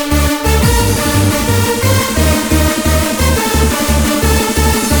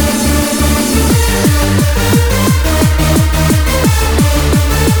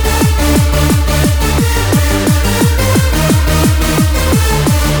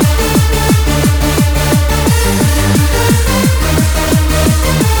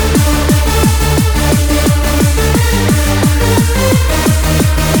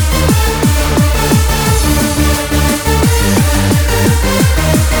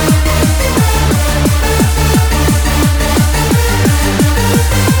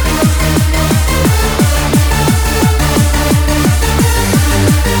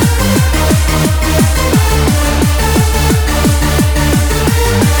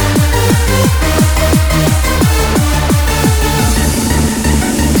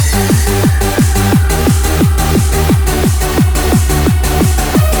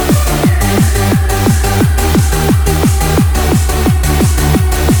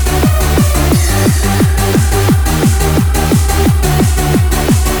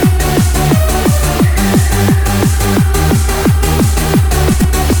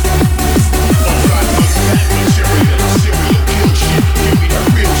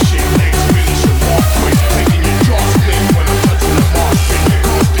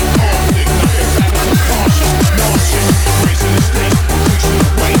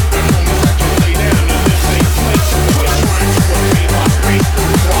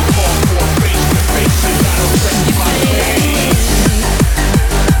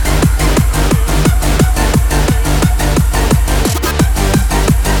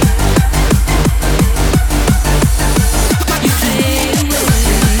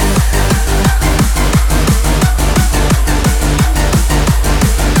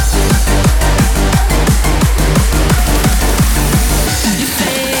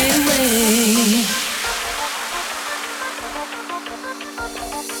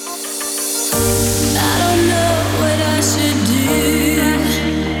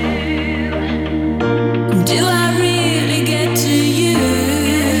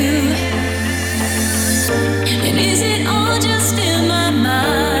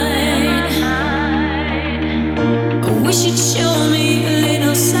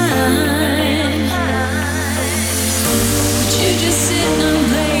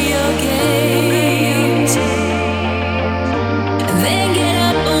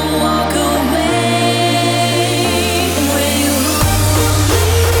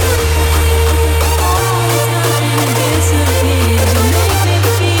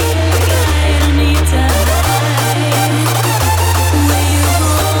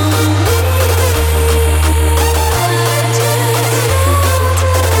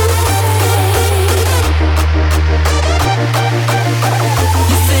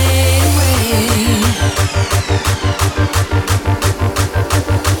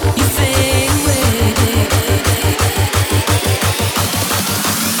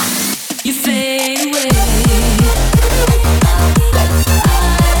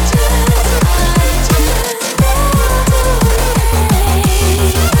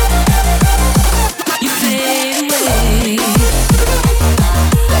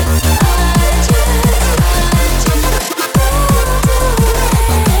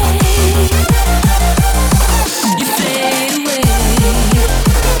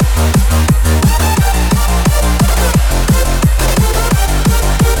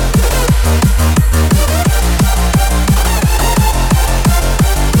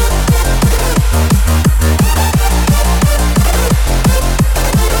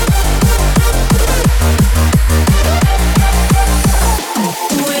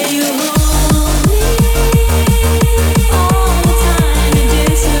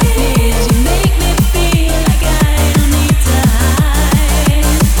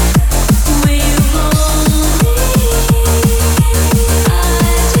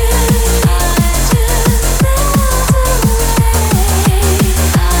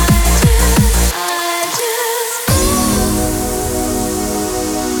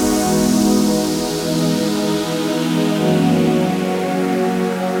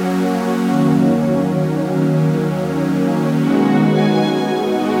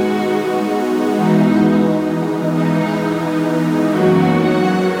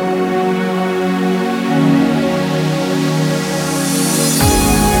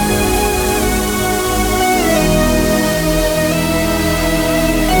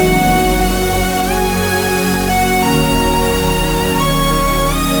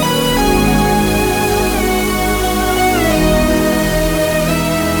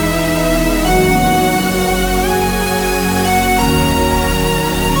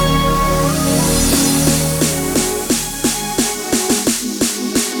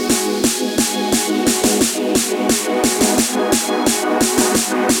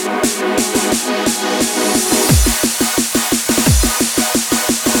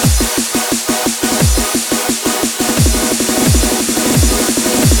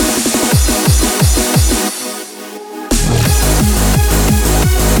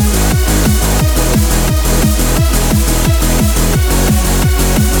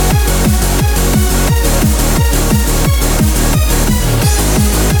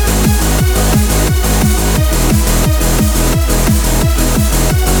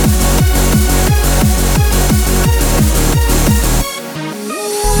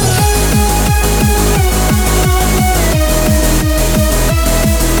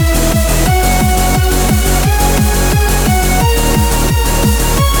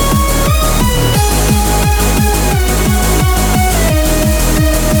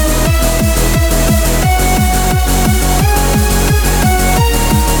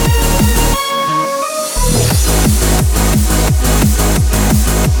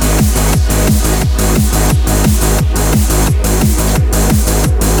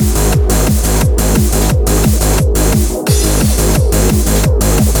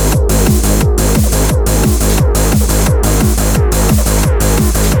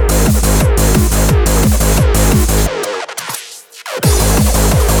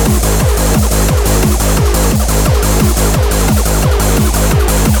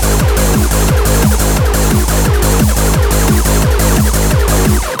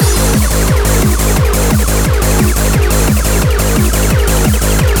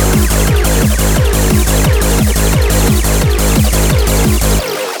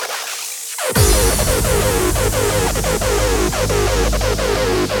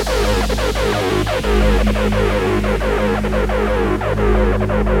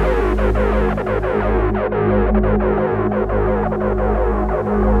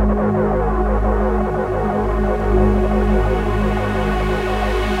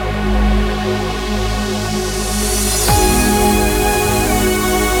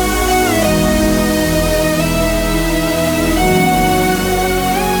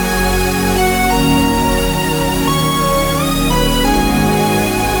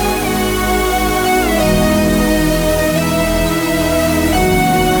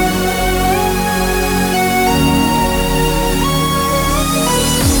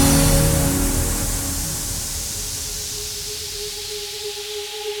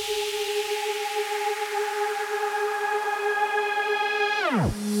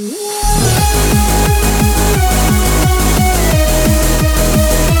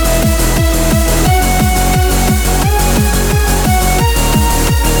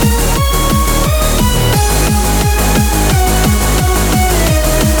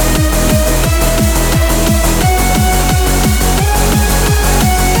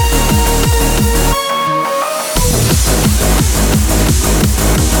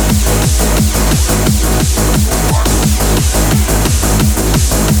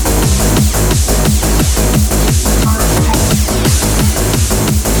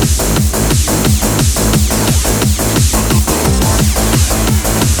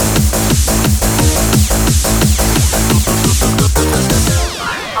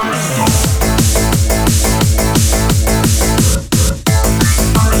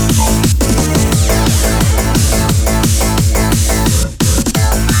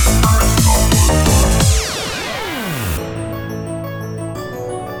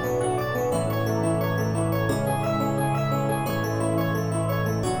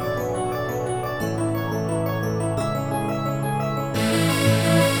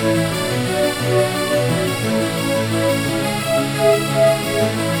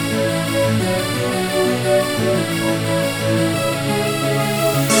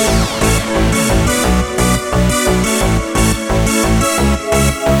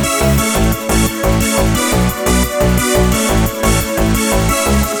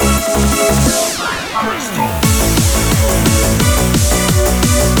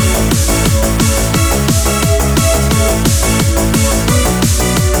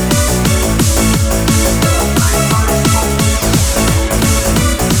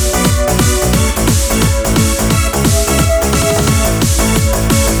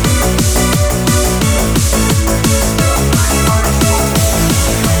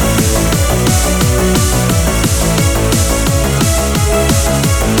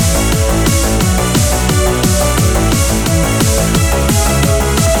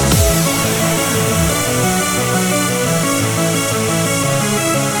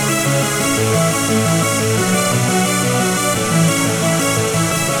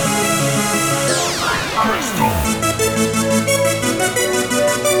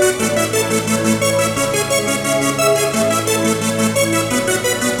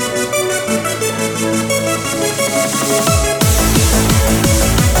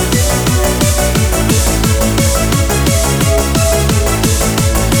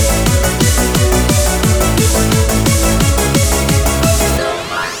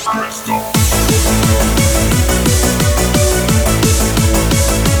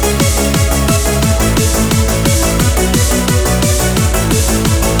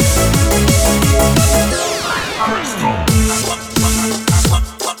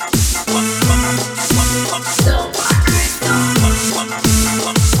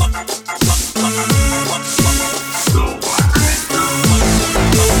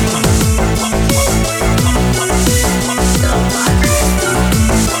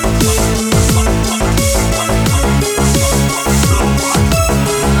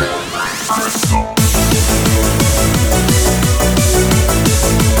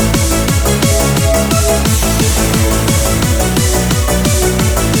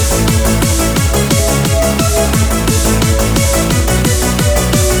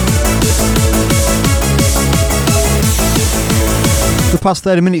 Past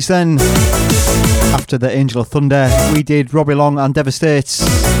 30 minutes then, after the Angel of Thunder, we did Robbie Long and Devastates,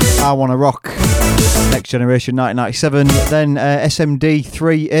 I Wanna Rock, Next Generation 1997, then SMD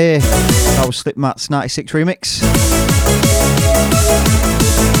 3A, that was Slipmatt's 96 remix,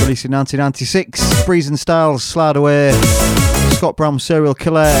 released in 1996, Breeze and Styles, Slide Away, Scott Brown Serial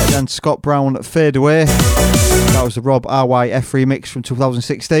Killer, and Scott Brown Fade Away, that was the Rob RYF remix from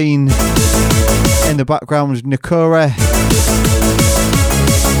 2016, in the background was Nakura,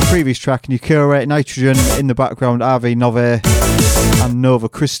 previous track Nakura, Nitrogen, in the background RV Nove and Nova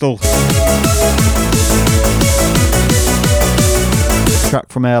Crystal. track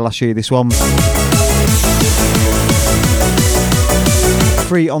from last year, this one.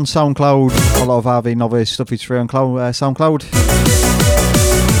 Free on SoundCloud. A lot of RV Novice stuff is free on SoundCloud.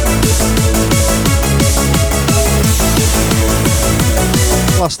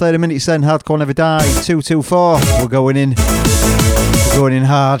 Last 30 minutes then, Hardcore Never Die, 224. We're going in. We're going in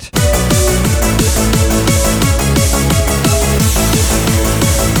hard.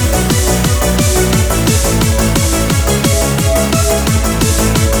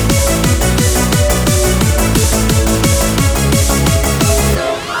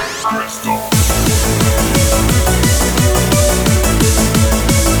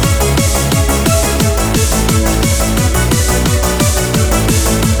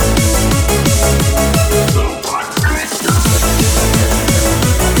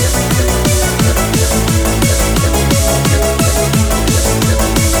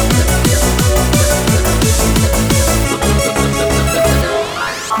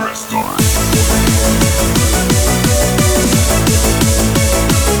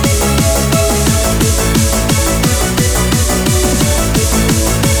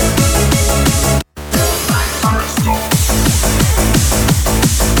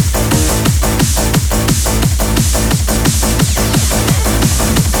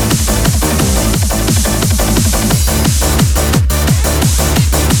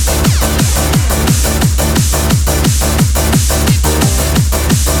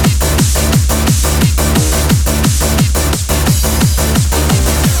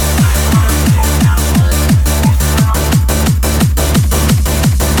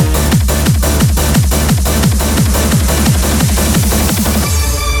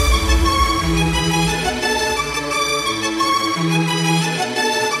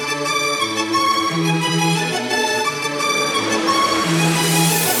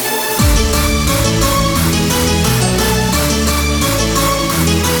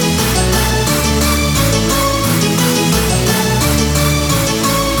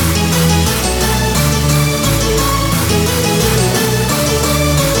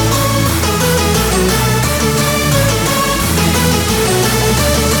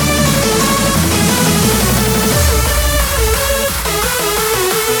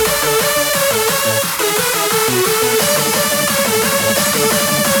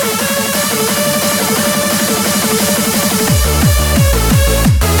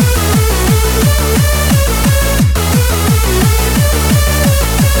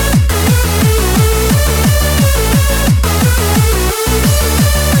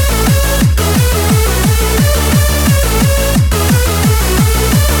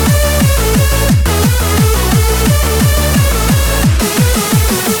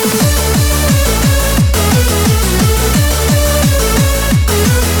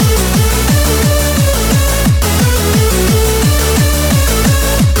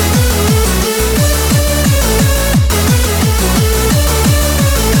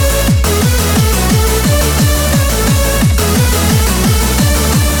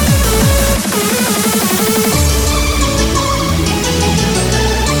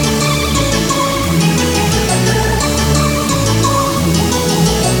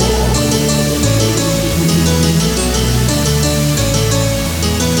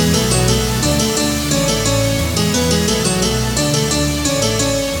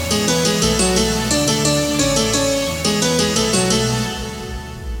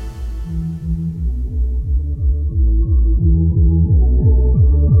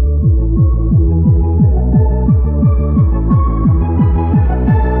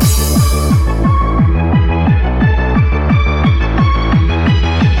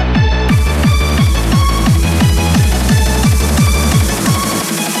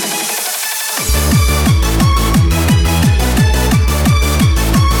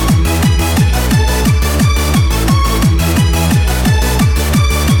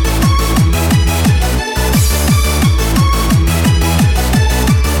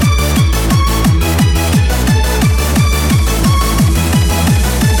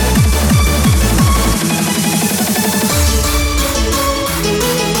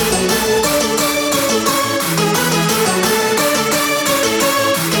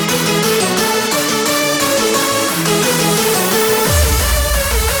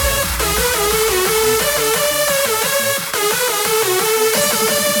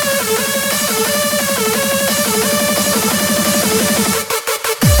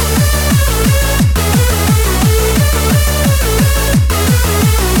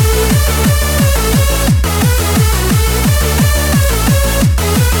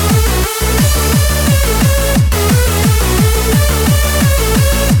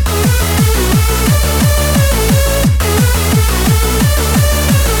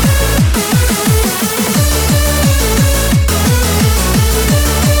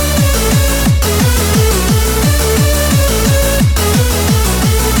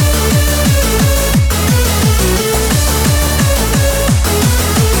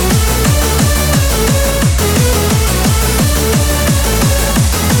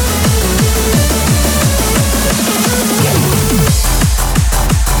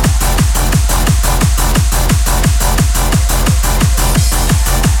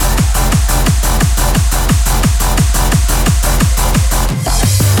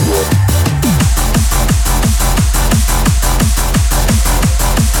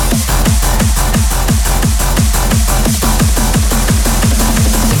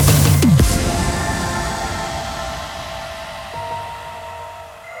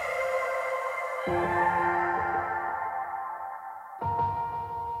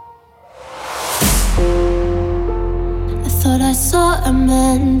 I saw a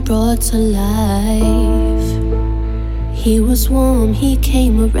man brought to life. He was warm, he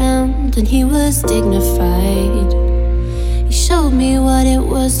came around, and he was dignified. He showed me what it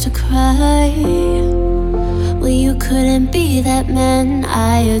was to cry. Well, you couldn't be that man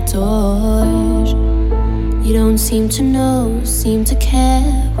I adored. You don't seem to know, seem to care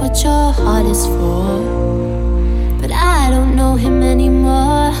what your heart is for. But I don't know him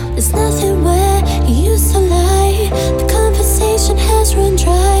anymore. There's nothing where he used to lie. The conversation has run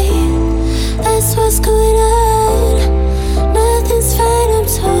dry. That's what's going on. Nothing's fine, I'm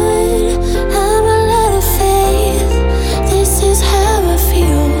torn. I'm all out of faith. This is how I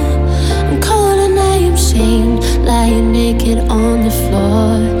feel. I'm cold and I am shamed, lying naked on the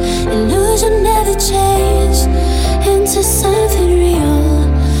floor. Illusion never changed into something real.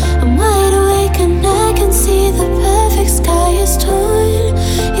 I'm wide awake and I can see the perfect sky is torn.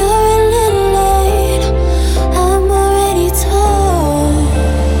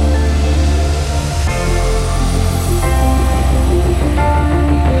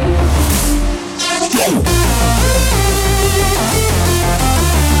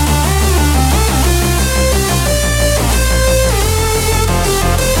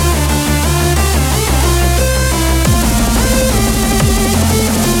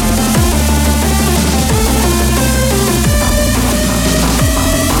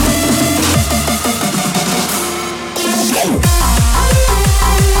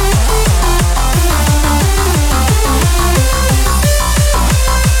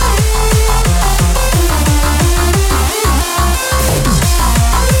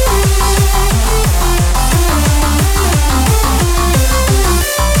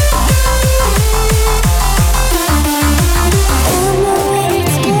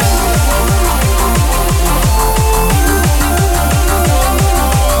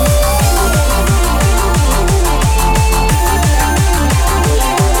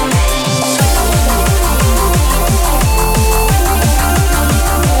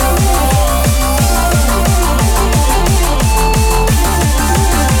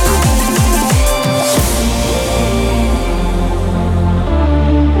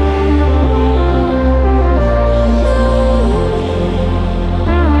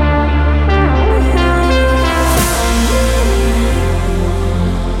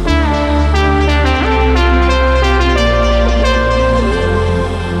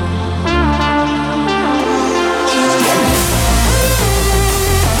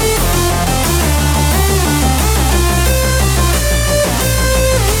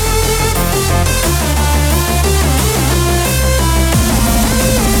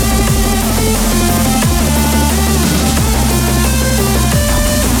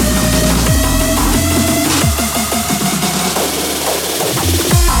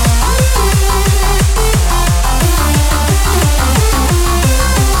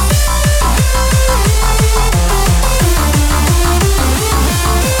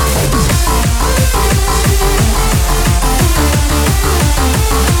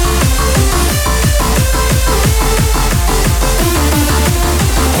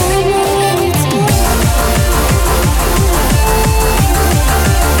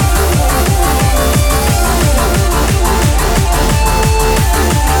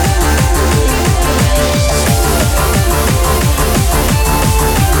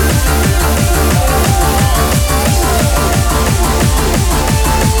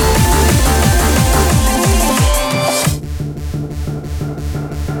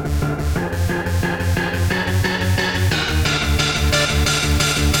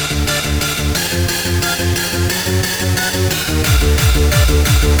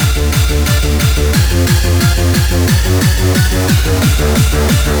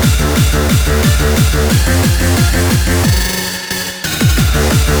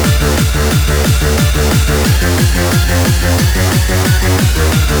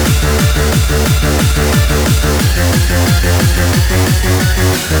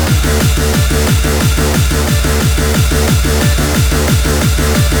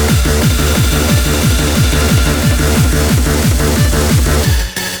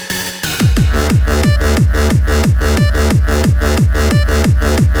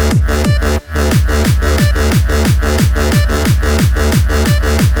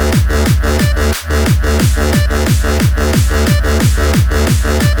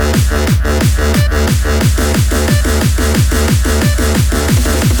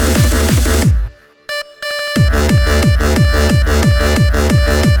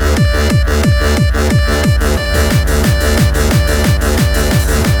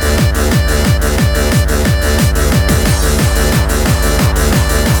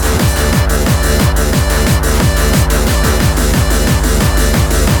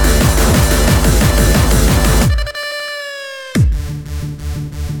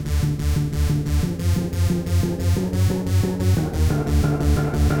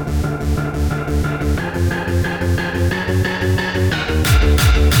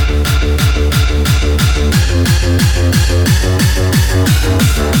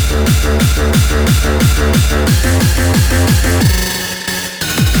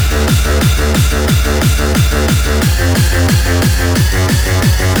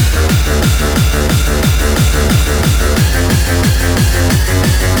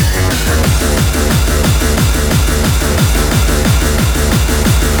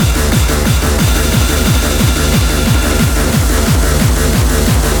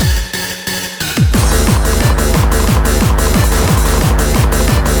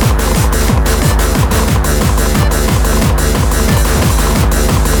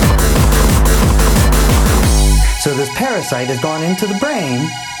 parasite has gone into the brain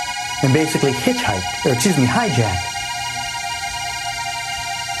and basically hijacked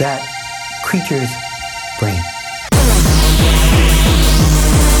that creature's brain.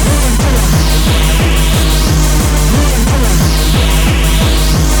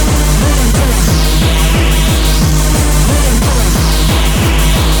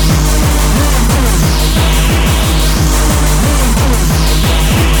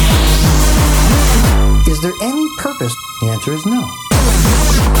 Is there any purpose? The answer is no.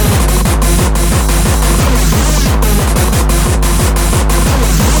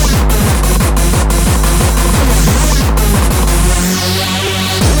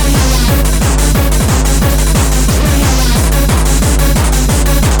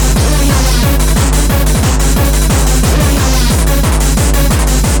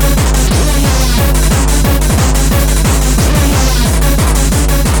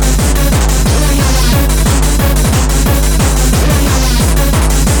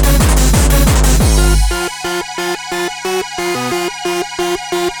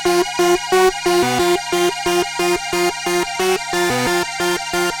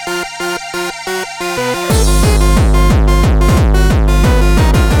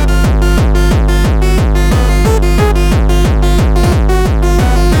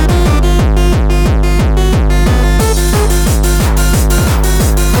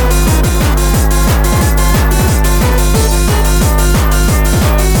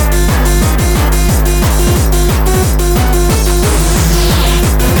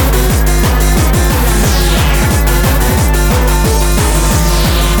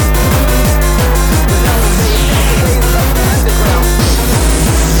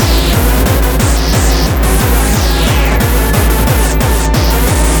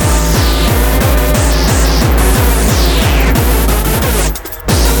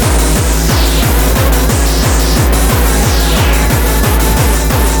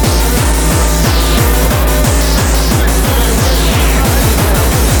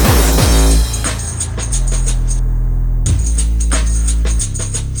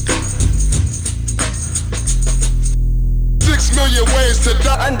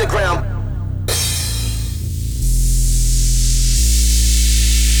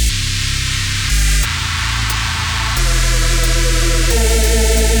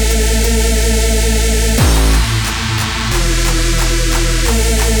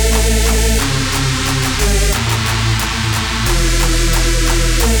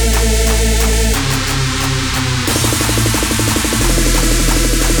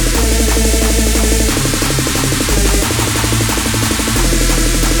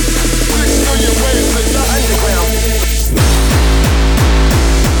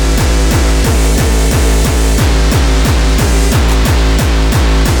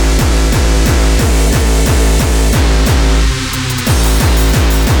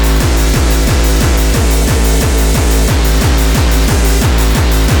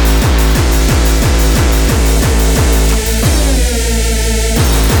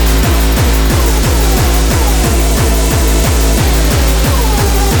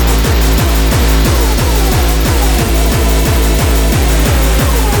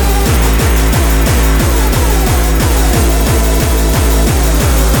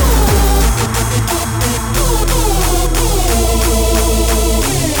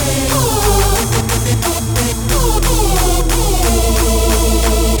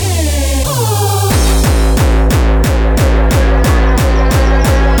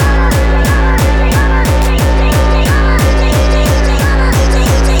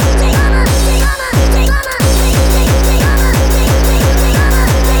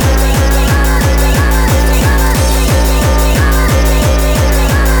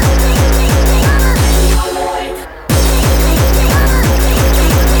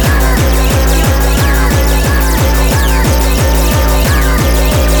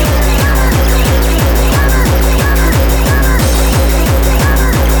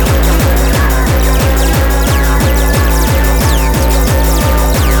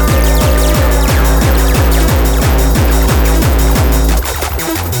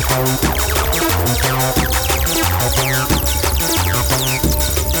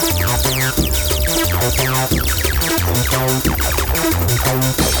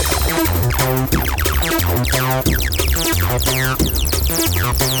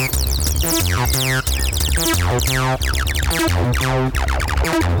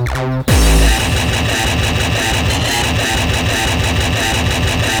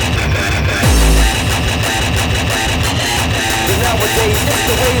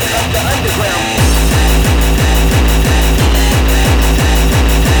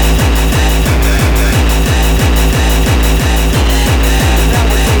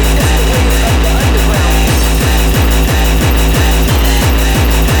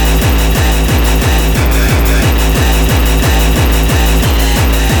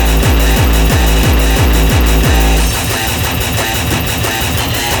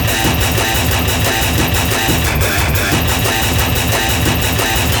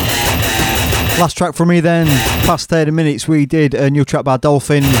 Last track from me then, past 30 minutes, we did a new track by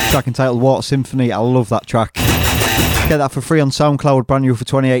Dolphin, track entitled Water Symphony. I love that track. Get that for free on SoundCloud, brand new for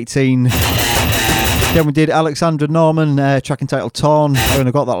 2018. Then we did Alexandra Norman, track entitled Torn. I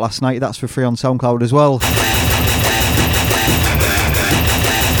only got that last night, that's for free on SoundCloud as well.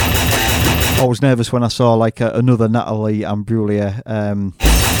 I was nervous when I saw like another Natalie Imbruglia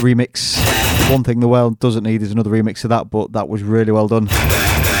remix. One thing the world doesn't need is another remix of that, but that was really well done.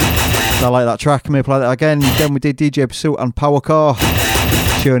 So I like that track, I may play that again. Then we did DJ Pursuit and Powercore.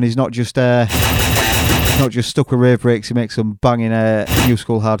 Tune is not just stuck with rave breaks, he makes some banging new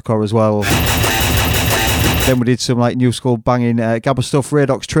school hardcore as well. Then we did some like new school banging Gabba stuff,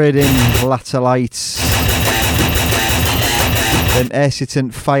 Radox Trading, Latter Lights. Then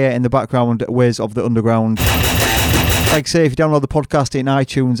Aircitant, Fire in the background, Ways of the Underground. Like I say, if you download the podcast in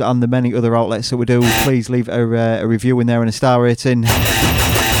iTunes and the many other outlets that we do, please leave a review in there and a star rating.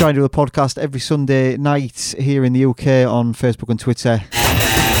 Try and do the podcast every Sunday night here in the UK on Facebook and Twitter.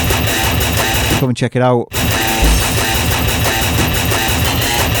 Come and check it out.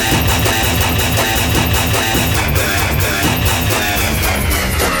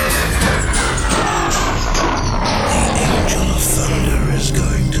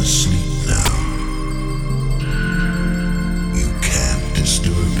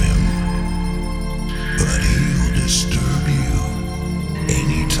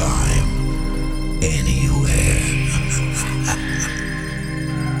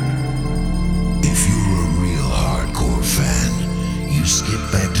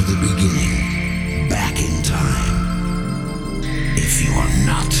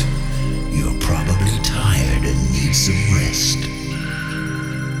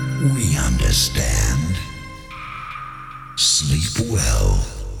 We understand. Sleep well,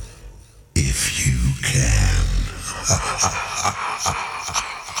 if you can.